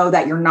you know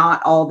that you're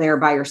not all there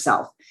by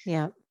yourself.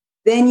 Yeah.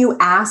 Then you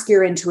ask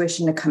your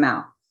intuition to come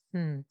out.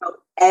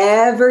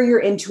 However your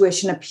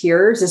intuition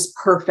appears is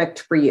perfect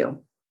for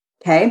you.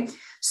 Okay.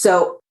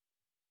 So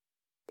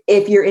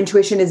if your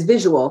intuition is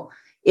visual,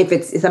 if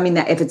it's something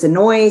if it's a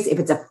noise, if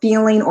it's a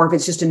feeling, or if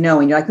it's just a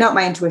knowing, you're like, no,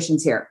 my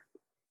intuition's here.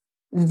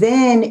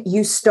 Then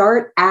you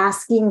start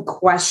asking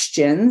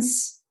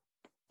questions,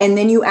 and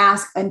then you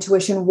ask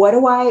intuition,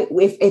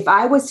 if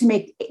I was to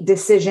make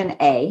decision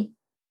A,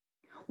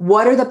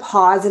 what are the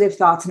positive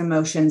thoughts and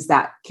emotions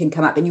that can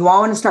come up? And you all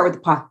want to start with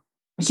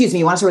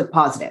you want to start with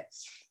positive.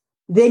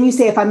 Then you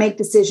say, if I make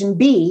decision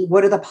B,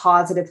 what are the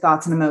positive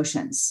thoughts and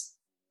emotions?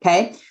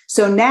 Okay.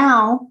 So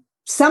now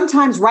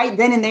sometimes right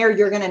then and there,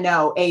 you're going to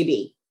know A,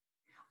 B.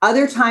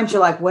 Other times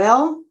you're like,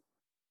 well,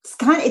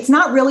 it's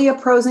not really a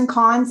pros and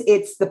cons.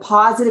 It's the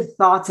positive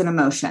thoughts and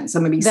emotions. So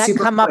I'm going to be that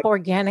super come quick. up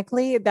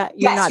organically that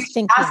you're not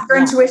thinking. Ask your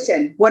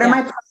intuition. What are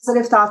my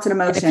positive thoughts and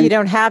emotions? And if you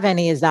don't have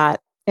any, is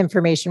that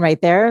information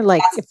right there?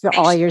 Like if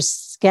all you're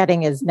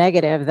getting is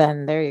negative,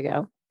 then there you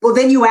go. Well,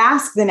 then you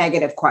ask the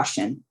negative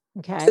question.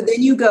 Okay. So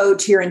then you go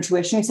to your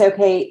intuition. You say,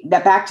 okay,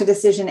 that back to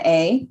decision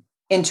A,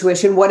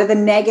 intuition. What are the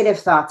negative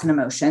thoughts and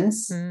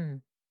emotions?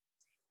 And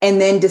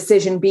then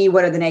decision B,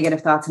 what are the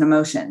negative thoughts and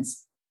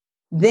emotions?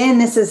 Then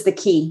this is the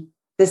key.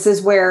 This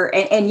is where,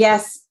 and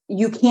yes,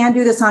 you can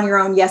do this on your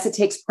own. Yes, it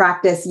takes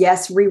practice.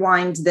 Yes,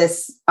 rewind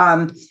this,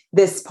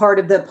 this part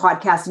of the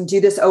podcast and do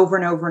this over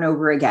and over and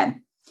over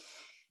again.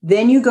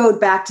 Then you go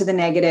back to the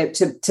negative,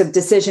 to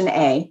decision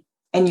A.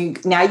 And you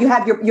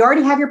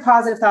already have your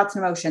positive thoughts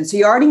and emotions. So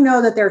you already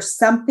know that there's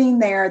something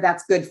there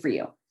that's good for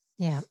you.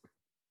 Yeah.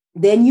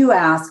 Then you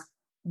ask,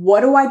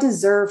 what do I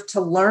deserve to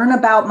learn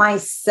about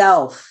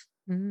myself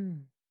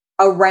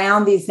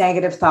around these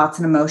negative thoughts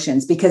and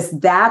emotions? Because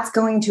that's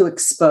going to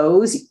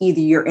expose either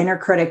your inner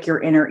critic,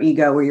 your inner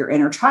ego, or your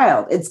inner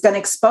child. It's going to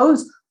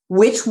expose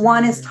which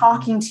one is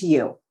talking to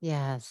you.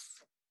 Yes.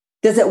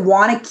 Does it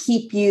want to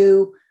keep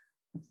you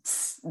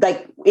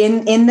like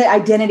in the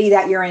identity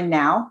that you're in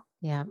now?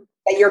 Yeah.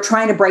 That you're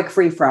trying to break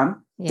free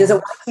from? Yeah. Does it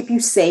want to keep you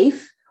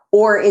safe,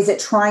 or is it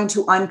trying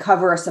to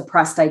uncover a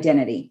suppressed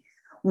identity?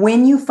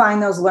 When you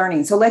find those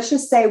learnings, so let's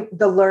just say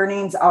the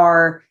learnings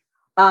are,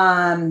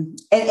 and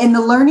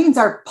the learnings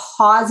are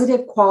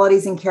positive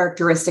qualities and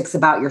characteristics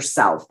about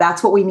yourself.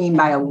 That's what we mean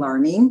by a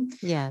learning.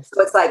 Yes.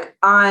 So it's like,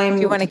 do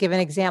you want to give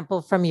an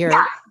example from your?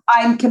 Yeah,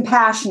 I'm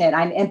compassionate.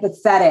 I'm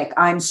empathetic.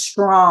 I'm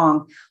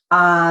strong.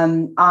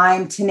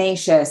 I'm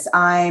tenacious.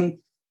 I'm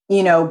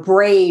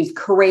brave,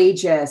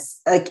 courageous,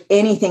 like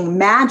anything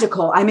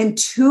magical. I'm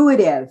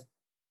intuitive.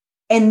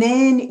 And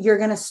then you're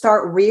going to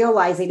start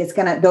realizing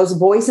those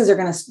voices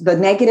the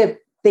negative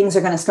things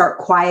are going to start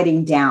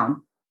quieting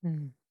down.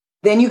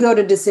 Then you go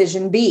to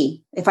decision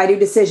B. If I do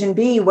decision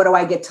B, what do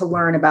I get to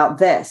learn about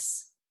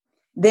this?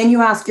 Then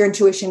you ask your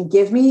intuition,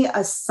 let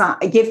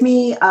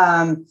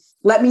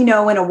me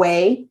know in a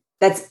way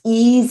that's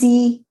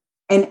easy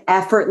and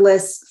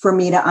effortless for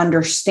me to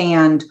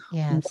understand.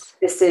 Yes. What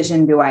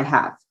decision do I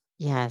have?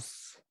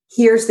 Yes.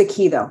 Here's the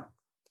key though.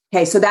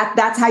 Okay. So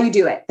that's how you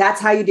do it.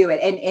 That's how you do it.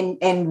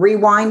 And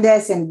rewind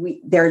this. And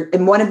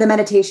in one of the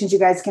meditations you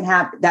guys can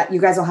have that you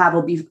guys will have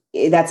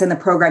that's in the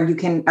program.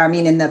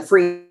 In the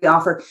free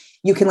offer,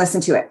 you can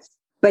listen to it.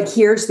 But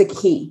here's the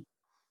key.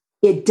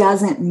 It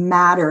doesn't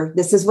matter.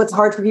 This is what's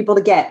hard for people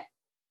to get.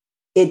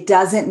 It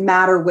doesn't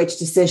matter which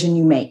decision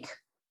you make.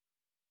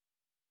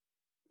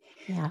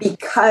 Yeah.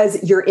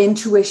 Because your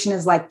intuition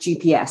is like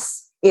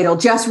GPS. It'll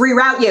just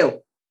reroute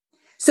you.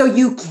 So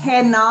you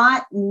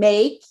cannot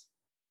make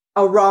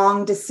a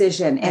wrong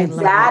decision. And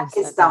that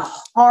is the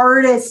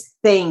hardest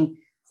thing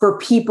for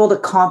people to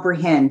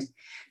comprehend,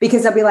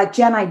 because they'll be like,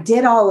 Jen, I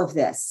did all of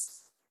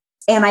this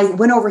and I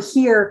went over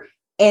here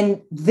and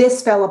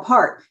this fell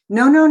apart.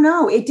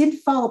 No, it didn't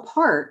fall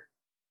apart.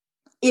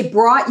 It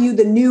brought you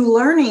the new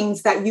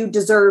learnings that you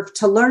deserve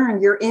to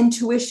learn. Your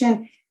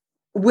intuition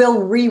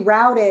will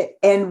reroute it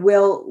and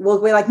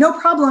will be like, no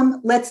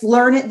problem. Let's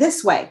learn it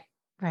this way.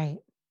 Right.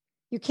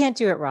 You can't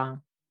do it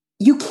wrong.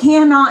 You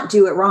cannot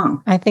do it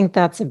wrong. I think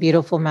that's a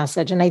beautiful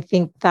message. And I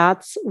think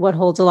that's what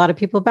holds a lot of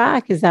people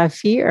back, is that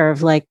fear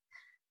of like,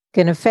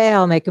 going to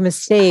fail, make a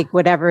mistake,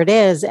 whatever it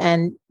is.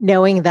 And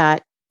knowing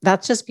that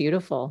that's just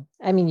beautiful.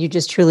 I mean, you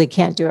just truly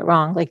can't do it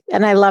wrong.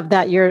 And I love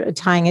that you're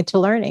tying it to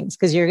learnings,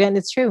 because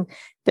it's true.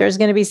 There's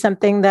going to be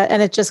something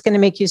and it's just going to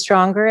make you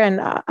stronger and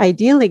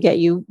ideally get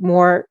you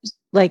more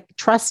like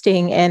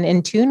trusting and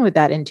in tune with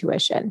that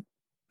intuition.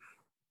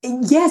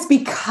 Yes,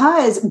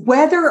 because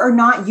whether or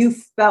not you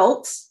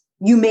felt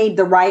you made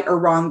the right or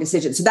wrong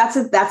decision. So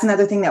that's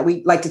another thing that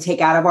we like to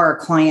take out of our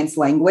clients'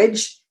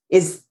 language,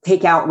 is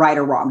take out right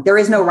or wrong. There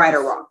is no right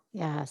or wrong.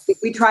 Yes. If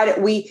we tried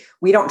it,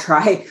 we don't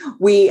try.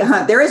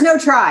 There is no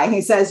try,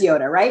 he says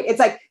Yoda, right? It's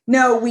like,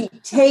 no, we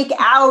take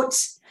out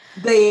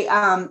the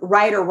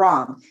right or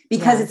wrong,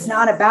 because it's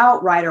not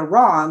about right or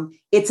wrong.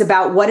 It's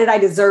about, what did I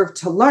deserve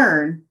to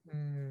learn?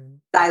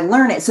 I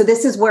learn it. So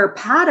this is where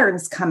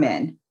patterns come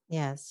in.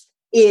 Yes.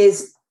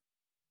 Is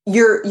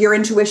your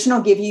intuition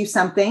will give you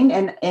something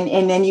and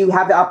then you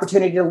have the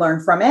opportunity to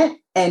learn from it.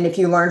 And if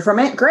you learn from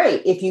it,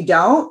 great. If you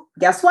don't,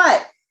 guess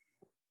what?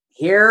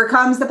 Here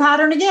comes the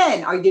pattern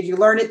again. Or did you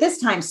learn it this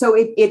time? So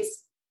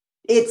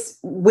it's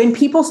when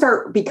people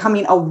start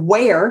becoming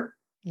aware,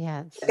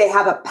 they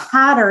have a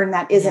pattern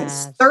that isn't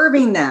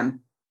serving them.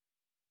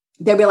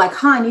 They'll be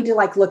like, I need to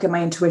look at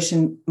my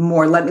intuition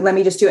more. Let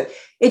me just do it.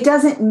 It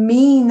doesn't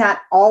mean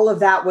that all of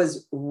that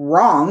was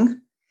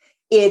wrong.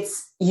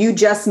 It's, you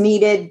just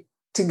needed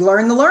to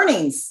learn the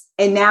learnings.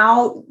 And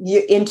now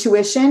your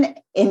intuition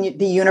in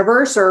the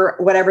universe or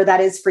whatever that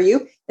is for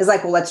you is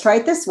like, well, let's try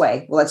it this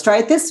way. Well, let's try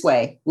it this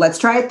way. Let's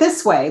try it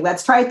this way.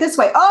 Let's try it this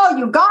way. Oh,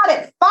 you got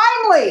it.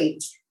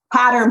 Finally,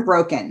 pattern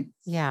broken.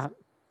 Yeah.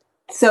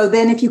 So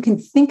then if you can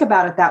think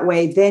about it that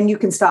way, then you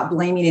can stop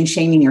blaming and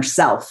shaming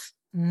yourself.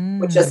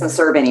 which doesn't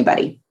serve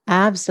anybody.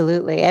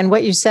 Absolutely. And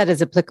what you said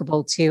is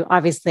applicable to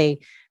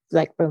obviously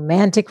like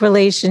romantic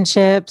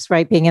relationships,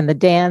 right? Being in the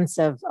dance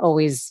of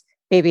always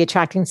maybe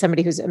attracting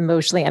somebody who's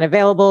emotionally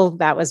unavailable.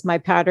 That was my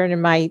pattern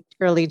in my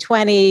early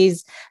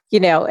 20s,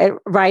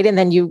 right? And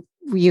then you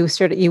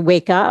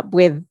wake up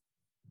with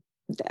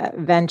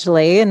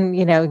eventually,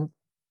 and,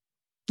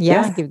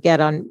 Yes. you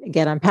get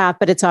on path,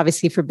 but it's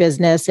obviously for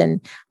business.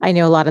 And I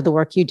know a lot of the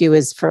work you do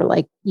is for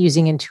like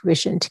using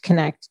intuition to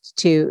connect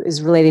to,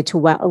 is related to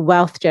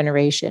wealth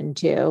generation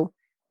too.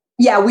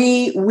 Yeah,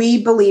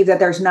 we believe that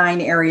there's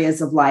 9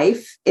 areas of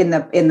life in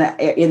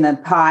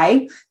the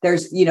pie.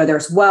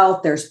 There's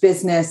wealth, there's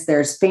business,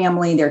 there's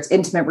family, there's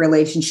intimate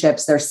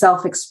relationships, there's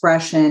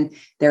self-expression,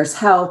 there's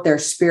health,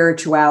 there's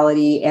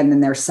spirituality, and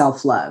then there's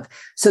self-love.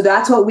 So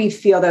that's what we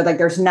feel.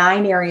 There's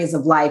 9 areas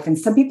of life. And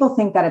some people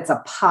think that it's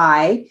a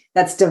pie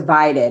that's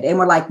divided. And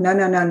we're like,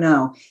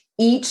 no.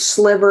 Each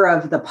sliver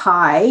of the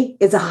pie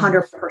is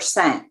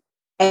 100%.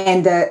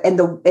 And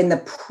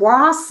the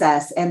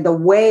process and the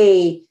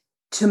way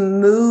to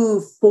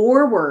move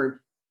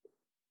forward,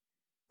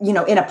 in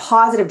a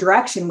positive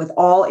direction with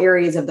all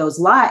areas of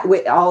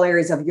with all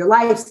areas of your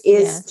lives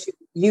is to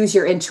use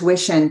your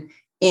intuition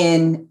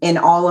in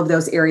all of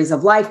those areas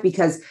of life,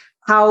 because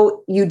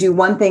how you do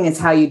one thing is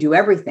how you do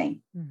everything.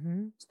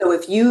 Mm-hmm. So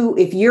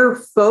if you're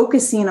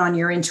focusing on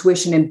your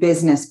intuition in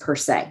business per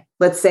se,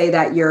 let's say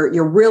that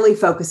you're really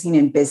focusing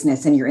in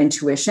business and your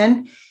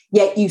intuition,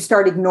 yet you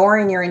start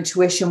ignoring your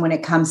intuition when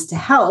it comes to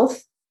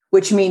health,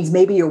 which means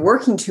maybe you're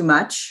working too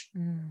much,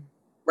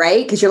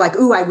 right? Because you're like,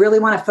 ooh, I really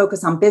want to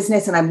focus on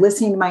business and I'm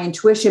listening to my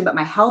intuition, but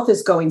my health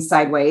is going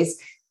sideways.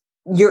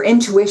 Your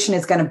intuition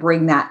is going to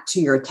bring that to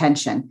your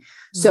attention.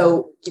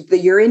 So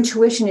your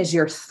intuition is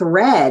your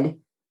thread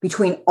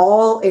between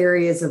all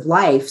areas of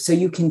life. So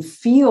you can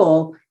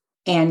feel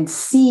and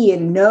see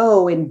and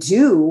know and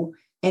do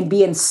and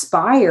be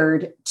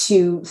inspired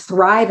to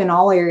thrive in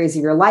all areas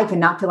of your life and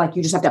not feel like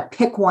you just have to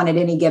pick one at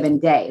any given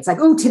day. It's like,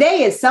 oh,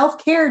 today is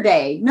self-care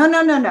day. No.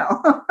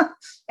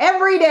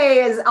 Every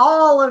day is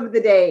all of the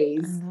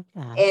days.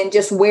 And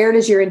just where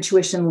does your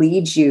intuition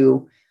lead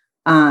you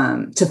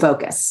to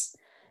focus?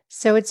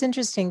 So it's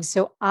interesting.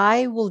 So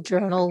I will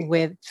journal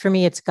for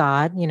me, it's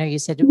God. You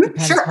said it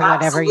depends on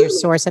whatever absolutely. Your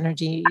source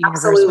energy,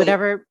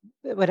 universe,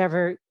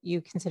 whatever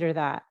you consider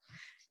that.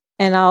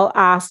 And I'll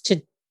ask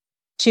to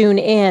tune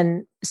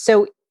in.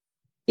 So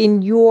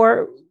in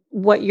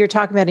what you're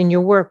talking about in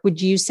your work,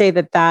 would you say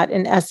that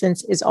in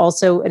essence is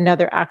also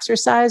another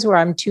exercise where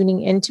I'm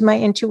tuning into my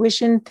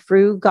intuition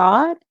through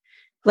God?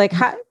 Like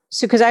how,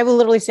 so, cause I will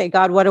literally say,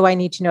 God, what do I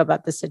need to know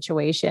about this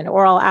situation?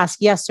 Or I'll ask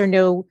yes or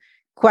no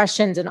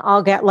questions and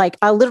I'll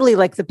literally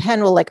the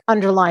pen will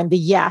underline the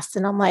yes.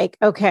 And I'm like,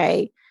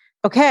 okay.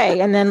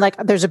 And then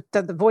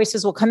the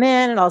voices will come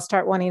in and I'll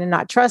start wanting to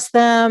not trust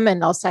them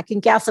and I'll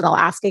second guess and I'll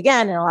ask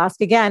again and I'll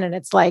ask again. And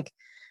it's like,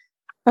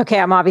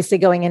 okay, I'm obviously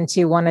going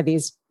into one of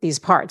these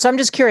parts. So I'm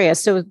just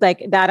curious. So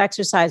that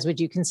exercise, would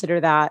you consider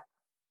that?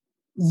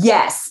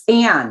 Yes.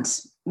 And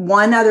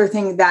one other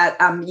thing that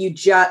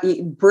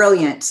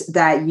brilliant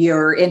that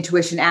your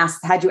intuition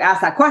had you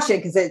ask that question,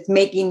 because it's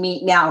making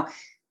me now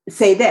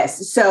say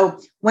this. So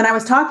when I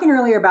was talking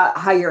earlier about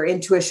how your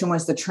intuition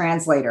was the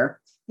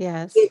translator,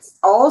 yes, it's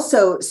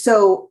also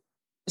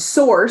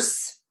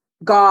source,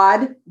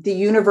 God, the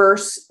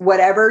universe,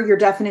 whatever your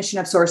definition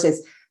of source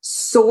is.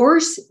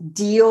 Source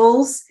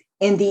deals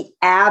in the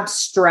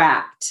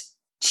abstract,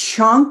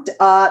 chunked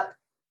up,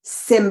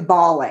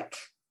 symbolic.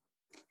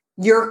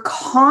 Your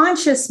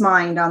conscious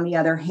mind, on the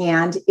other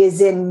hand,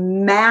 is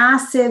in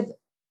massive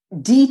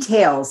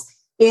details,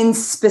 in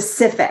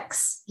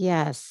specifics.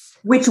 Yes.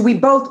 Which we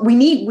both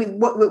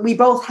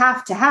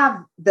have to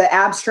have the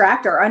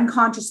abstract, our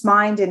unconscious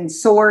mind and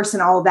source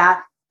and all of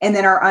that, and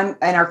then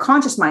our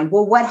conscious mind.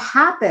 Well, what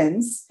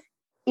happens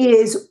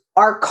is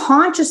our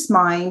conscious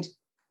mind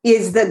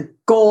is the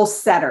goal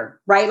setter,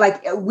 right?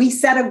 Like we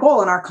set a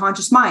goal in our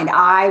conscious mind.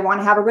 I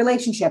want to have a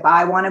relationship.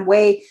 I want to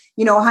weigh,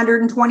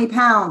 120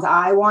 pounds.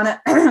 I want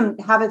to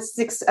have a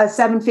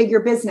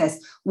 7-figure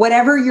business.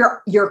 Whatever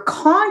your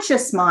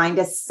conscious mind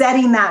is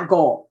setting that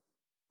goal.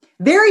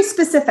 Very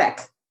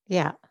specific.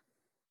 Yeah.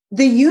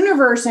 The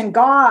universe and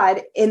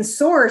God in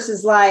source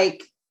is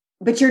like,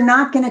 but you're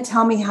not going to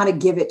tell me how to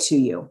give it to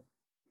you.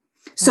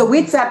 So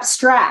it's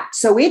abstract.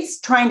 So it's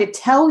trying to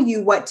tell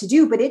you what to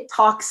do, but it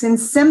talks in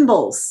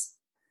symbols.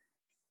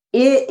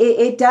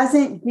 It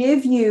doesn't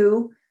give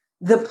you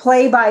the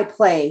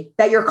play-by-play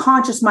that your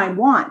conscious mind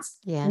wants.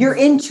 Yes. Your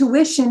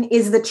intuition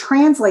is the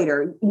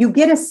translator. You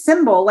get a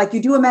symbol, like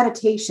you do a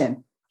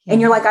meditation,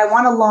 and you're like, I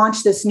want to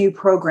launch this new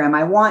program.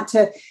 I want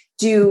to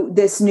do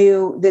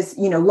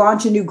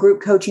launch a new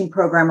group coaching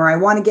program, or I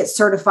want to get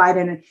certified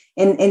in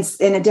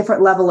a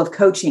different level of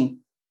coaching.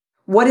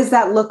 What does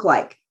that look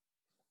like?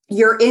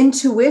 Your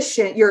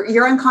intuition,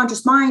 your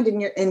unconscious mind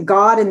and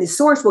God and the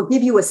source will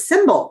give you a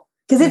symbol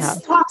because it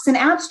talks in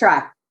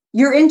abstract.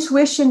 Your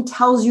intuition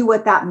tells you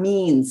what that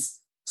means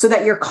so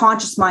that your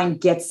conscious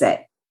mind gets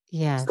it.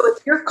 Yeah. So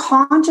if your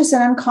conscious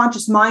and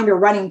unconscious mind are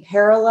running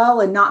parallel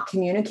and not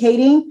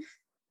communicating,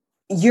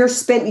 you're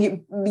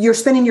spinning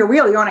your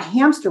wheel. You're on a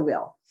hamster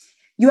wheel.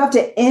 You have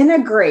to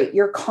integrate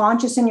your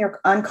conscious and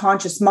your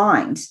unconscious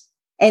mind.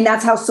 And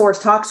that's how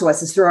source talks to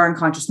us, is through our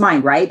unconscious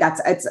mind, right?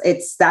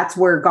 That's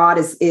where God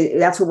is.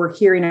 That's where we're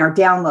hearing our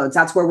downloads.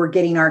 That's where we're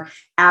getting our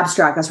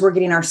abstract. That's where we're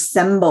getting our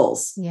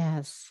symbols.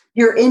 Yes.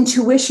 Your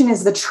intuition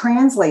is the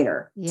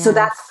translator. Yes. So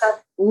that's the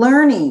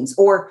learnings,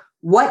 or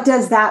what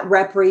does that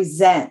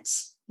represent?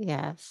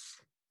 Yes.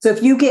 So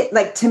if you get,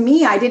 like, to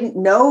me, I didn't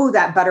know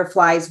that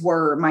butterflies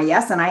were my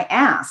yes. And I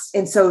asked.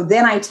 And so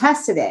then I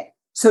tested it.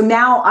 So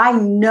now I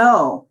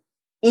know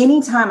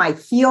anytime I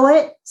feel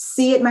it,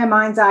 see it in my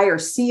mind's eye, or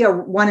see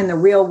one in the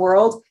real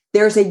world,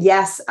 there's a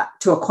yes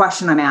to a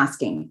question I'm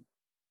asking.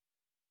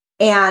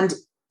 And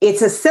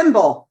it's a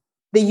symbol.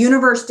 The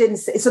universe didn't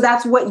say. So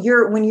that's what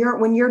when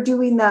you're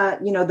doing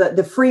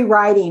the free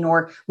writing,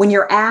 or when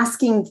you're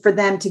asking for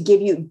them to give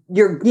you,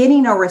 you're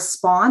getting a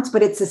response,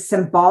 but it's a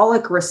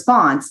symbolic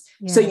response.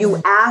 Yeah. So you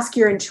ask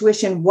your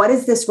intuition, what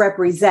does this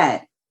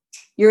represent?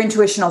 Your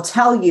intuition will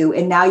tell you,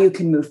 and now you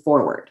can move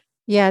forward.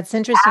 Yeah, it's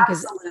interesting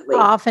because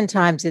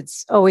oftentimes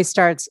it's always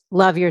starts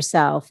love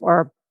yourself,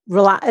 or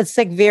it's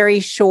like very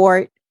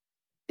short.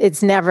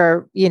 It's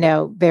never,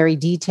 very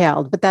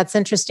detailed, but that's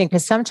interesting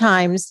because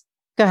sometimes,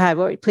 go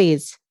ahead,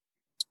 please.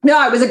 No,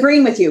 I was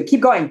agreeing with you. Keep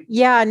going.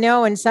 Yeah,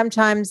 no. And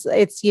sometimes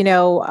it's,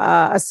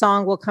 a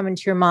song will come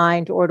into your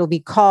mind, or it'll be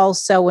call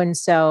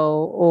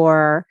so-and-so,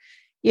 or,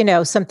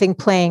 something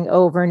playing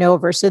over and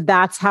over. So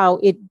that's how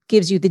it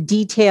gives you the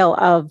detail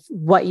of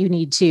what you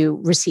need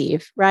to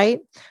receive, right?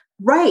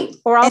 Right.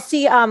 Or I'll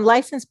see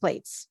license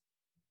plates.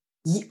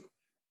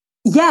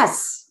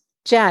 Yes.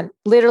 Jen,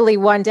 literally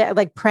one day,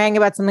 like praying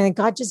about something, like,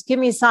 God, just give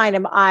me a sign.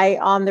 Am I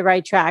on the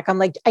right track? I'm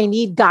like, I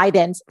need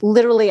guidance.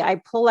 Literally, I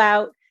pull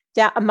out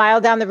a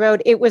mile down the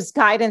road.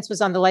 Guidance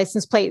was on the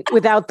license plate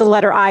without the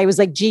letter I. It was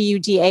like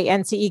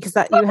GUDANCE,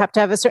 because you have to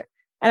have a certain,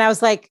 and I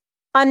was like,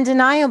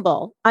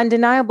 undeniable.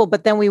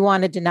 But then we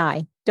want to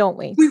deny, don't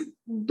we?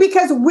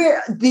 Because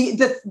we're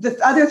the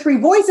other three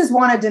voices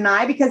want to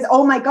deny, because,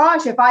 oh my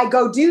gosh, if I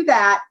go do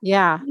that,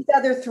 these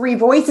other three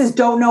voices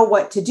don't know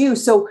what to do.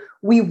 So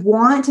we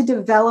want to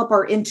develop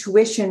our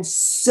intuition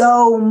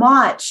so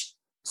much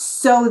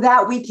so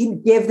that we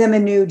can give them a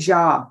new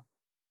job.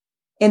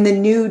 And the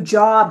new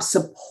job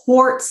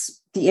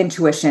supports the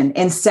intuition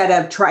instead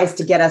of tries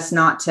to get us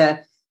not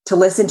to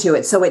listen to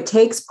it. So it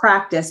takes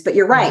practice, but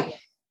you're right.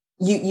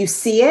 You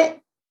see it,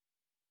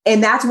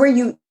 and that's where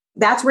you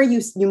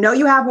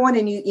you have one,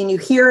 and you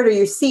hear it or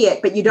you see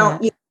it, but you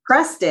don't you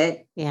trust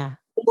it. Yeah.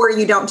 Or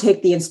you don't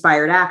take the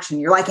inspired action.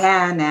 You're like,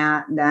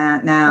 nah.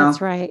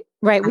 That's right.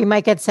 Right. We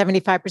might get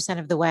 75%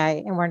 of the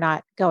way, and we're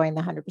not going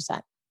the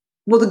 100%.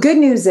 Well, the good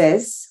news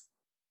is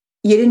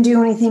you didn't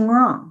do anything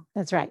wrong.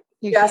 That's right.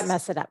 You can't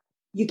mess it up.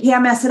 You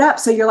can't mess it up.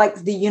 So you're like,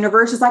 the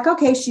universe is like,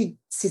 okay, she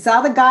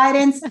saw the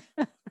guidance,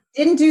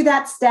 didn't do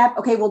that step.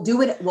 Okay, we'll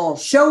do it. We'll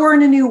show her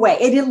in a new way.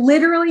 It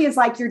literally is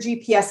like your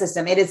GPS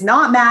system. It is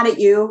not mad at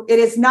you. It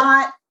is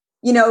not,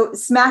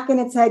 smacking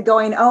its head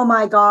going, oh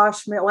my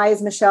gosh, why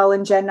is Michelle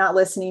and Jenn not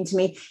listening to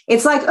me?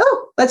 It's like,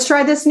 oh, let's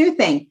try this new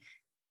thing.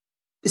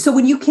 So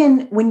when you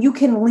can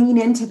lean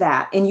into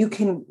that, and you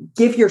can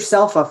give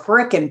yourself a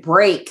frickin'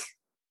 break,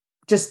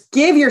 just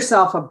give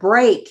yourself a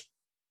break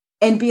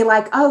and be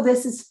like, oh,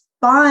 this is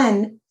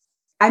fun.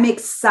 I'm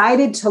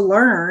excited to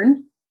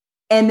learn.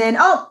 And then,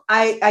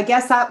 I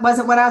guess that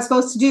wasn't what I was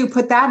supposed to do.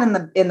 Put that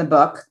in the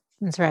book.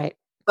 That's right.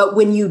 But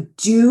when you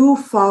do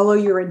follow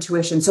your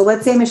intuition, so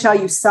let's say, Michelle,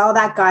 you saw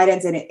that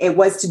guidance and it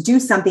was to do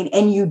something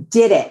and you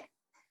did it.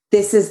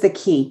 This is the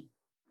key.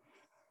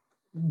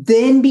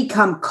 Then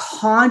become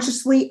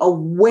consciously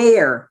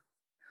aware.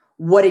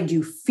 What did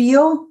you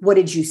feel? What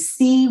did you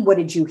see? What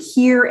did you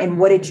hear? And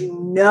what did you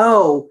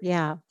know?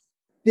 Yeah.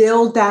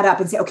 Build that up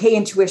and say, okay,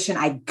 intuition,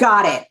 I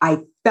got it.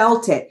 I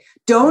felt it.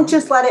 Don't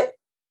just let it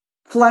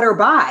flutter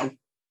by.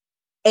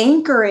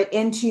 Anchor it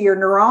into your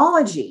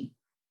neurology.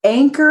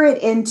 Anchor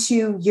it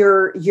into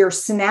your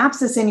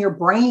synapses in your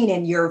brain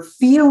and your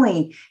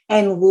feeling,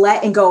 and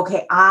go,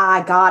 okay,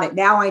 I got it.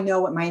 Now I know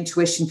what my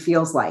intuition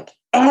feels like.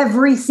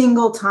 Every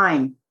single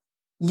time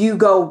you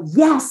go,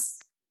 yes,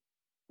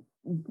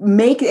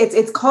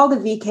 it's called a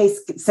VK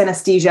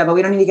synesthesia, but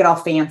we don't need to get all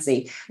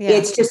fancy. Yeah.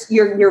 It's just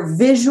you're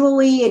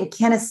visually and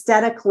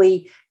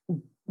kinesthetically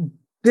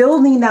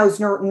building those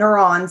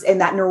neurons and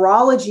that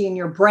neurology in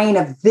your brain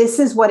of, this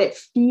is what it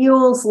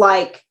feels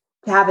like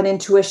to have an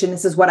intuition.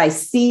 This is what I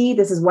see.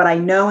 This is what I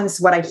know. And this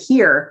is what I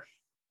hear.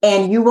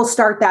 And you will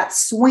start that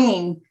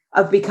swing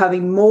of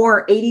becoming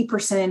more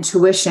 80%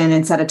 intuition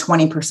instead of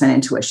 20%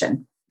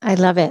 intuition. I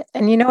love it.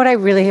 And you know what I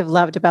really have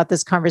loved about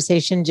this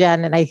conversation,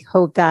 Jenn, and I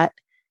hope that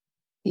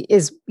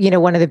is,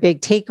 one of the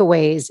big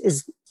takeaways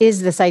is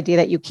this idea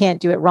that you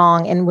can't do it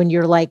wrong. And when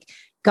you're like,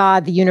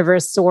 God, the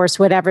universe, source,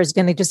 whatever is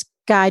going to just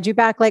guide you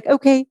back, like,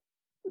 okay,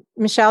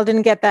 Michelle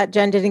didn't get that.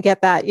 Jenn didn't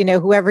get that.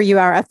 Whoever you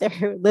are out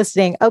there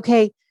listening.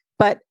 Okay.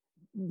 But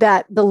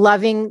that the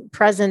loving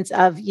presence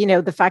of,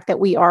 the fact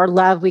that we are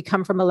love, we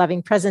come from a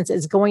loving presence,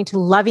 is going to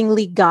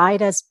lovingly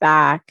guide us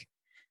back,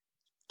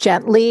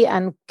 gently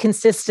and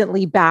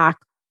consistently back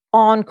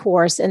on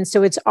course. And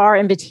so it's our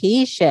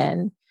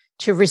invitation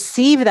to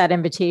receive that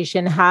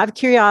invitation, have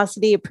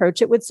curiosity,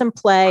 approach it with some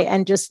play,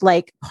 and just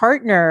like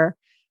partner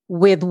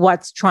with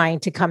what's trying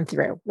to come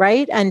through,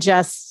 right? And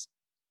just,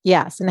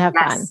 yes, and have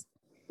fun.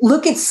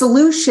 Look at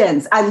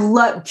solutions. I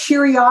love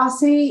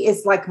curiosity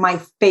is like my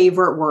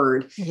favorite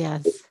word.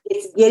 Yes.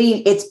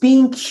 It's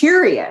being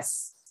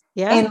curious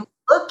and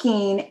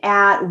looking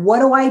at, what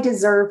do I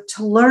deserve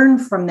to learn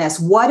from this?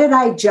 What did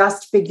I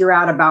just figure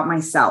out about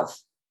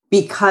myself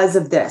because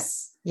of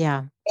this? Yeah.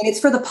 And it's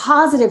for the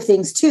positive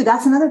things too.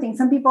 That's another thing.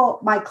 Some people,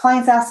 my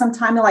clients ask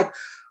sometime, they're like,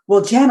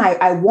 well, Jen,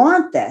 I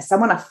want this. I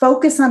want to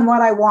focus on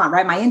what I want,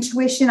 right? My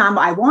intuition,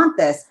 I want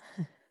this.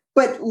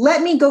 But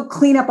let me go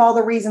clean up all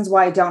the reasons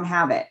why I don't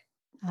have it.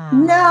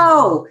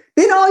 No,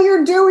 then all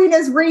you're doing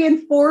is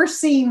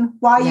reinforcing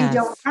why you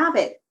don't have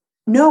it.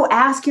 No,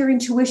 ask your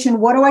intuition,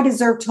 what do I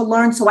deserve to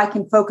learn so I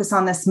can focus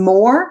on this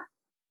more?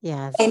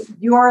 Yes. And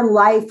your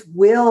life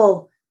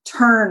will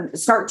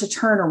start to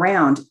turn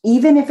around,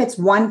 even if it's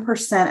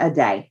 1% a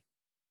day.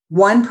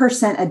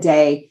 1% a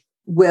day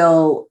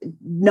will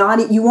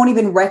not, you won't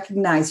even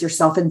recognize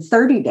yourself in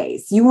 30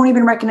 days. You won't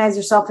even recognize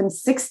yourself in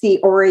 60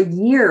 or a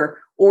year.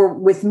 Or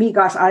with me,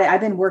 gosh, I've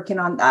been working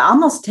on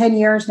almost 10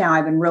 years now.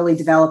 I've been really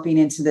developing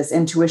into this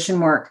intuition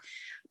work.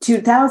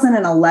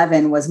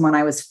 2011 was when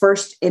I was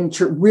first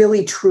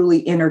really truly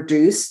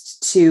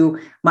introduced to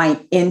my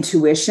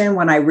intuition,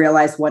 when I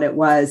realized what it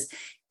was.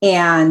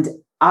 And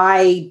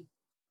I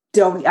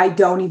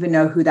don't even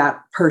know who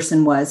that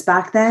person was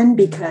back then,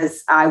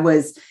 because I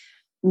was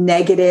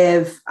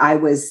negative. I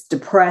was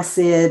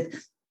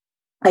depressive.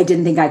 I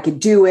didn't think I could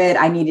do it.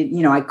 I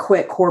needed, I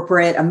quit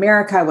corporate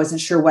America. I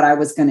wasn't sure what I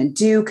was going to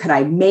do. Could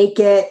I make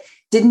it?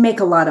 Didn't make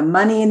a lot of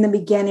money in the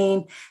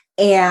beginning.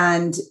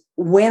 And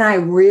when I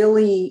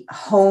really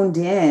honed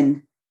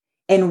in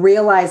and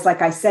realized,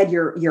 like I said,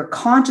 your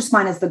conscious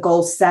mind is the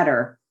goal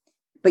setter,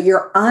 but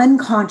your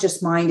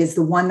unconscious mind is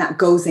the one that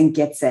goes and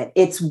gets it.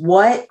 It's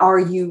what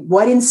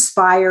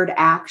inspired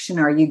action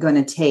are you going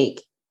to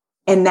take?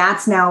 And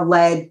that's now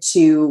led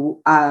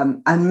to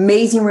an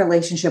amazing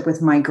relationship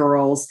with my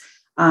girls,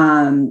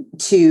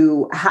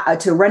 to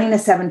running a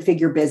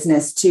 7-figure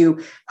business, to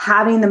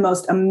having the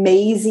most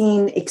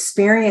amazing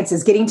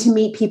experiences, getting to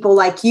meet people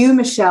like you,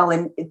 Michelle.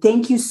 And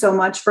thank you so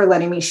much for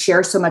letting me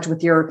share so much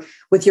with your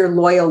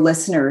loyal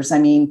listeners. I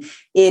mean,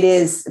 it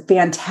is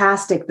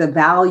fantastic, the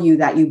value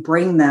that you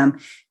bring them,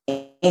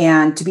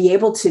 and to be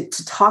able to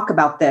talk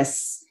about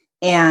this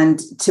and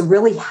to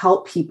really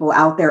help people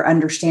out there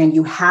understand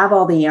you have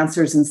all the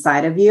answers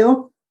inside of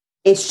you.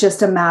 It's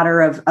just a matter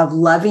of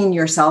loving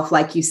yourself,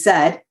 like you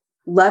said,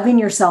 loving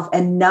yourself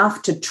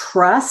enough to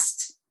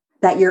trust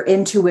that your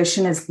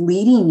intuition is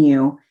leading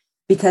you,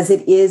 because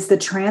it is the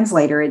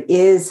translator. It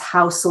is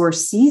how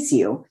source sees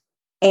you,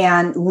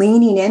 and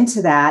leaning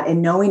into that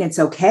and knowing it's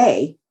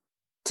okay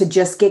to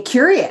just get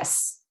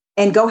curious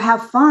and go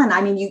have fun.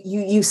 I mean,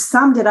 you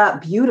summed it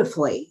up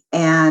beautifully.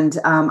 And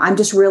I'm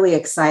just really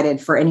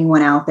excited for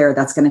anyone out there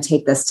that's going to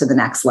take this to the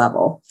next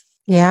level.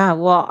 Yeah,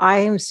 well, I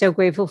am so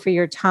grateful for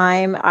your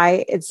time.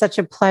 It's such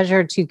a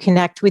pleasure to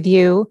connect with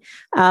you,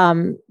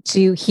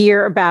 to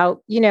hear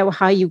about,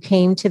 how you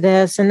came to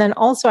this. And then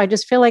also, I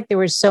just feel like there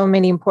were so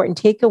many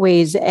important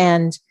takeaways,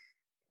 and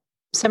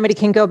somebody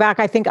can go back.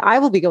 I think I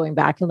will be going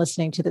back and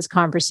listening to this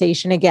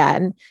conversation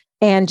again,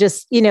 and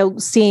just,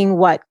 seeing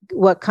what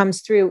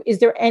comes through. Is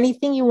there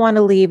anything you want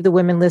to leave the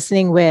women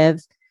listening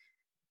with?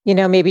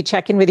 Maybe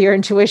check in with your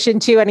intuition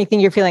too. Anything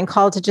you're feeling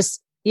called to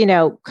just,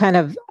 kind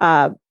of,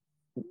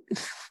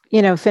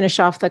 finish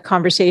off the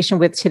conversation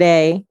with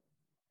today,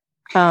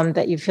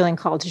 that you're feeling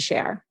called to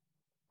share?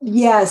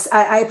 Yes,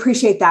 I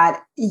appreciate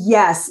that.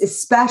 Yes,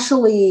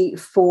 especially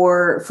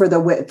for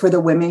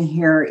the women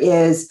here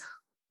is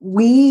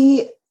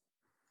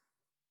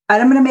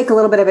and I'm going to make a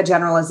little bit of a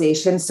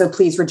generalization, so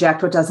please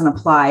reject what doesn't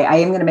apply. I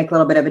am going to make a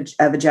little bit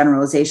of a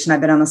generalization.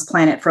 I've been on this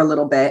planet for a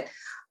little bit.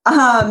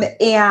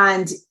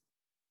 And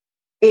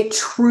it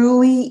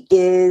truly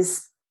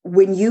is,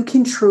 when you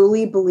can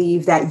truly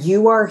believe that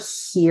you are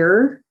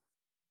here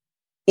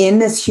in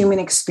this human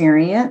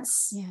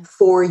experience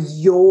for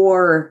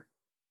your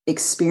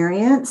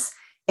experience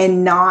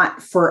and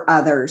not for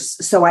others.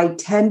 So I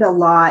tend a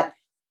lot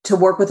to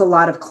work with a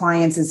lot of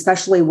clients,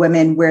 especially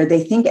women, where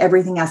they think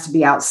everything has to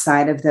be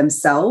outside of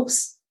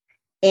themselves.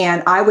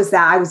 And I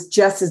was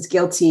just as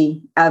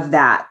guilty of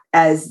that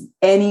as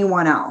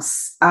anyone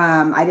else.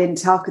 I didn't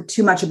talk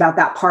too much about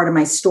that part of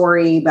my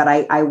story, but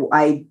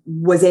I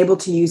was able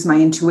to use my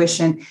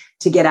intuition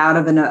to get out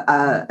of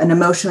an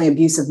emotionally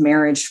abusive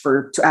marriage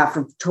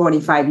after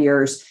 25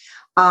 years,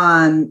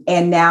 and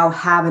now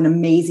have an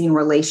amazing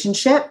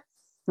relationship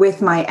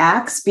with my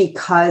ex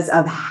because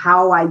of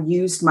how I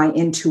used my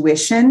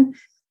intuition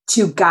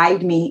to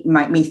guide me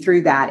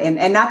through that.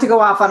 And not to go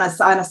off on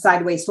a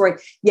sideways story,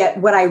 yet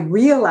what I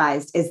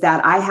realized is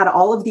that I had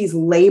all of these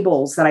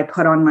labels that I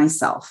put on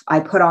myself. I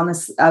put on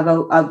this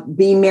of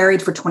being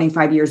married for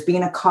 25 years,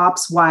 being a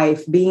cop's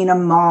wife, being a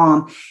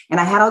mom. And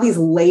I had all these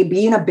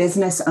being a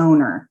business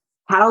owner,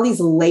 had all these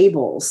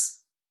labels.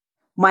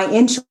 My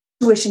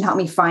intuition helped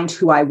me find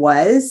who I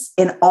was,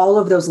 and all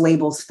of those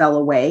labels fell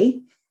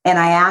away. And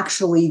I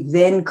actually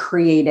then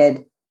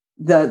created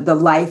the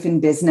life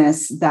and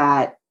business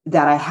that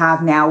I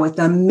have now, with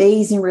an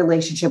amazing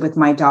relationship with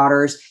my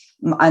daughters,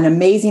 an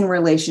amazing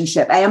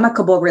relationship,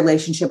 amicable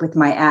relationship with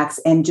my ex,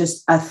 and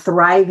just a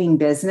thriving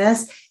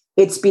business.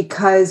 It's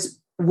because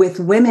with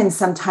women,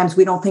 sometimes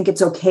we don't think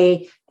it's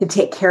okay to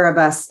take care of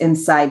us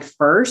inside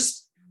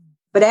first,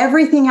 but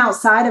everything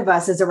outside of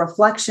us is a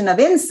reflection of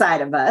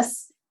inside of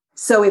us.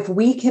 So if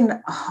we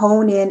can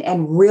hone in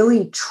and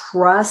really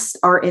trust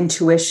our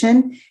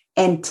intuition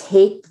and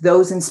take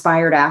those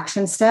inspired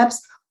action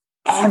steps,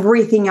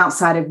 everything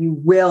outside of you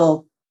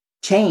will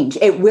change.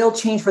 It will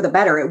change for the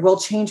better. It will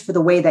change for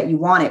the way that you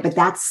want it, but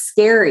that's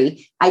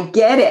scary. I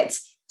get it.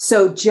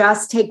 So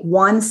just take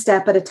one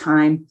step at a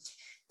time.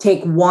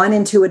 Take one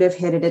intuitive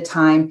hit at a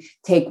time,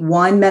 take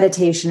one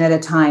meditation at a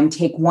time,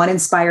 take one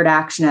inspired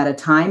action at a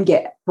time,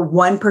 get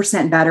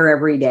 1% better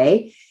every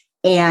day.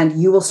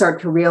 And you will start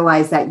to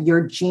realize that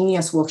your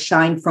genius will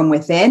shine from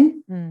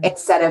within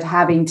instead of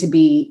having to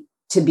be,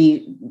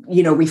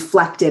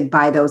 reflected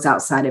by those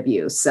outside of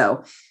you.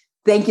 So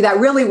thank you. That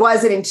really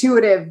was an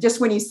intuitive.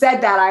 Just when you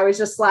said that, I was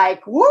just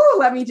like, woo,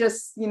 let me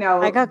just,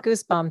 I got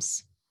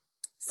goosebumps.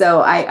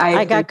 So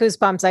I got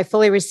goosebumps. I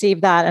fully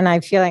received that. And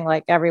I'm feeling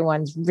like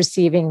everyone's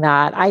receiving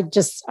that. I've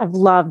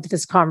loved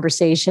this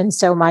conversation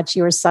so much.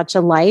 You are such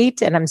a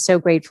light, and I'm so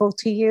grateful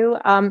to you.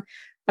 I'm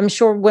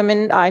sure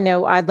women, I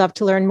know I'd love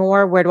to learn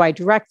more. Where do I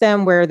direct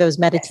them? Where are those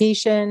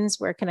meditations?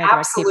 Where can I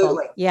direct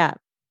people? Yeah.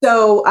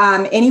 So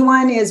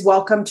anyone is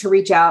welcome to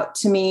reach out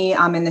to me.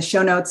 In the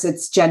show notes,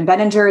 it's Jenn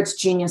Beninger. It's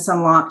Genius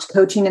Unlocked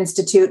Coaching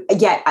Institute.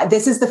 Yeah,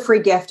 this is the free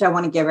gift I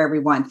want to give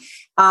everyone.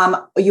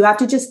 You have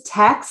to just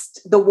text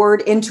the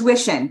word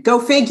intuition. Go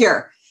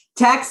figure.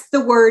 Text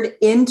the word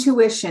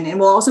intuition. And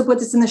we'll also put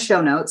this in the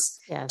show notes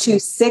to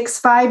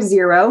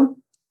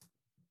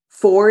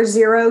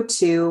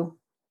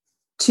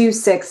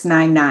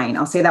 650-402-2699.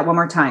 I'll say that one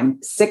more time.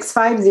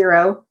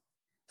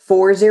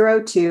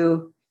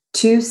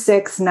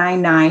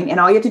 650-402-2699. And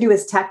all you have to do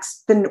is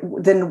text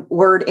the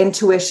word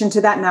intuition to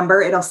that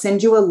number. It'll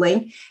send you a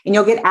link, and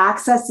you'll get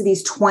access to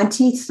these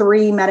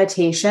 23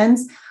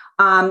 meditations.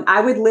 I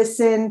would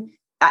listen.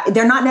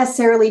 They're not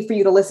necessarily for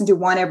you to listen to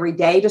one every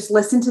day. Just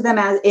listen to them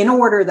in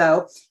order,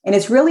 though. And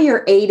it's really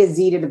your A to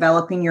Z to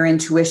developing your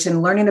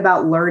intuition, learning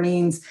about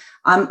learnings,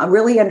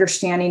 really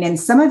understanding. And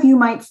some of you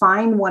might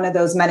find one of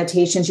those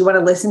meditations you want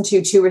to listen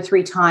to 2 or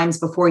 3 times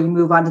before you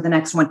move on to the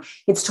next one.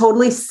 It's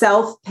totally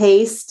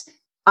self-paced.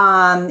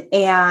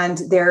 And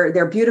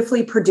they're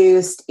beautifully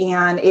produced,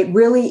 and it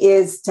really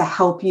is to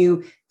help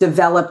you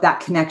develop that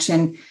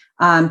connection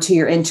to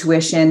your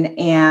intuition.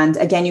 And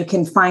again, you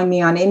can find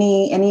me on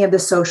any of the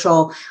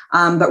social,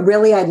 but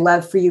really I'd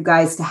love for you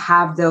guys to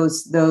have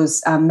those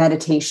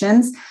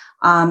meditations.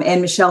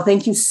 And Michelle,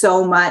 thank you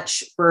so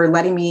much for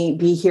letting me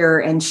be here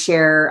and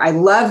share. I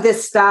love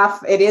this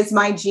stuff. It is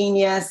my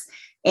genius,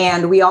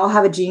 and we all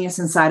have a genius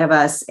inside of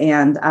us.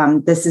 And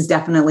this is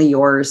definitely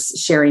yours,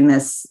 sharing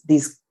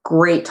these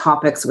great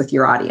topics with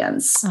your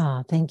audience.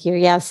 Oh, thank you.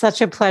 Yeah,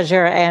 such a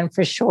pleasure. And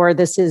for sure,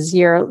 this is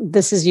your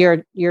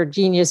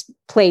genius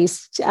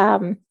place.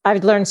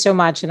 I've learned so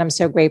much, and I'm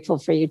so grateful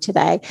for you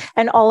today.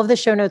 And all of the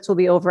show notes will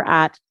be over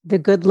at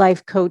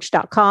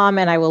thegoodlifecoach.com.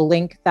 And I will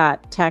link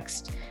that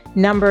text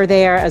number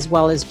there, as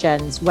well as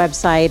Jenn's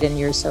website and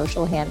your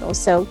social handles.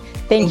 So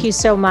thank you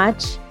so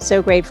much.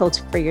 So grateful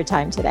for your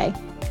time today.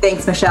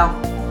 Thanks, Michelle.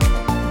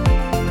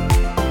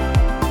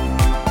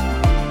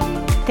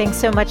 Thanks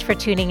so much for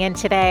tuning in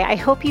today. I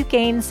hope you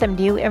gained some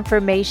new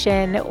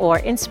information or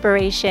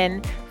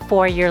inspiration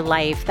for your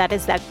life. That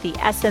is the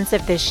essence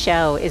of this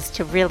show, is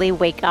to really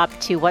wake up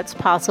to what's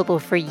possible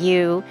for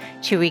you,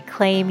 to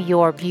reclaim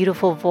your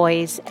beautiful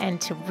voice,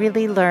 and to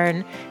really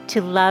learn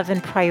to love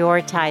and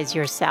prioritize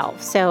yourself.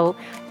 So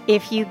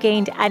if you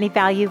gained any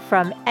value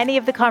from any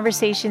of the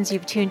conversations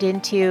you've tuned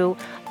into,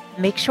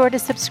 make sure to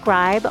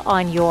subscribe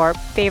on your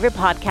favorite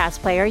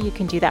podcast player. You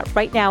can do that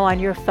right now on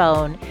your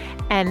phone.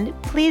 And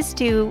please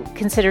do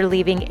consider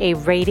leaving a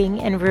rating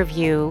and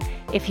review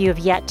if you have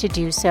yet to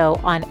do so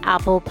on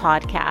Apple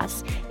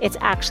Podcasts. It's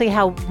actually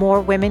how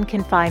more women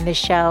can find the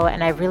show.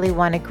 And I really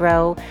want to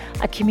grow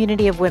a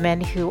community of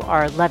women who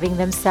are loving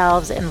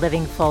themselves and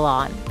living full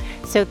on.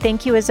 So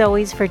thank you as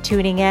always for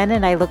tuning in.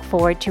 And I look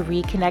forward to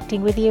reconnecting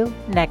with you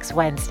next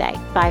Wednesday.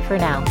 Bye for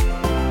now.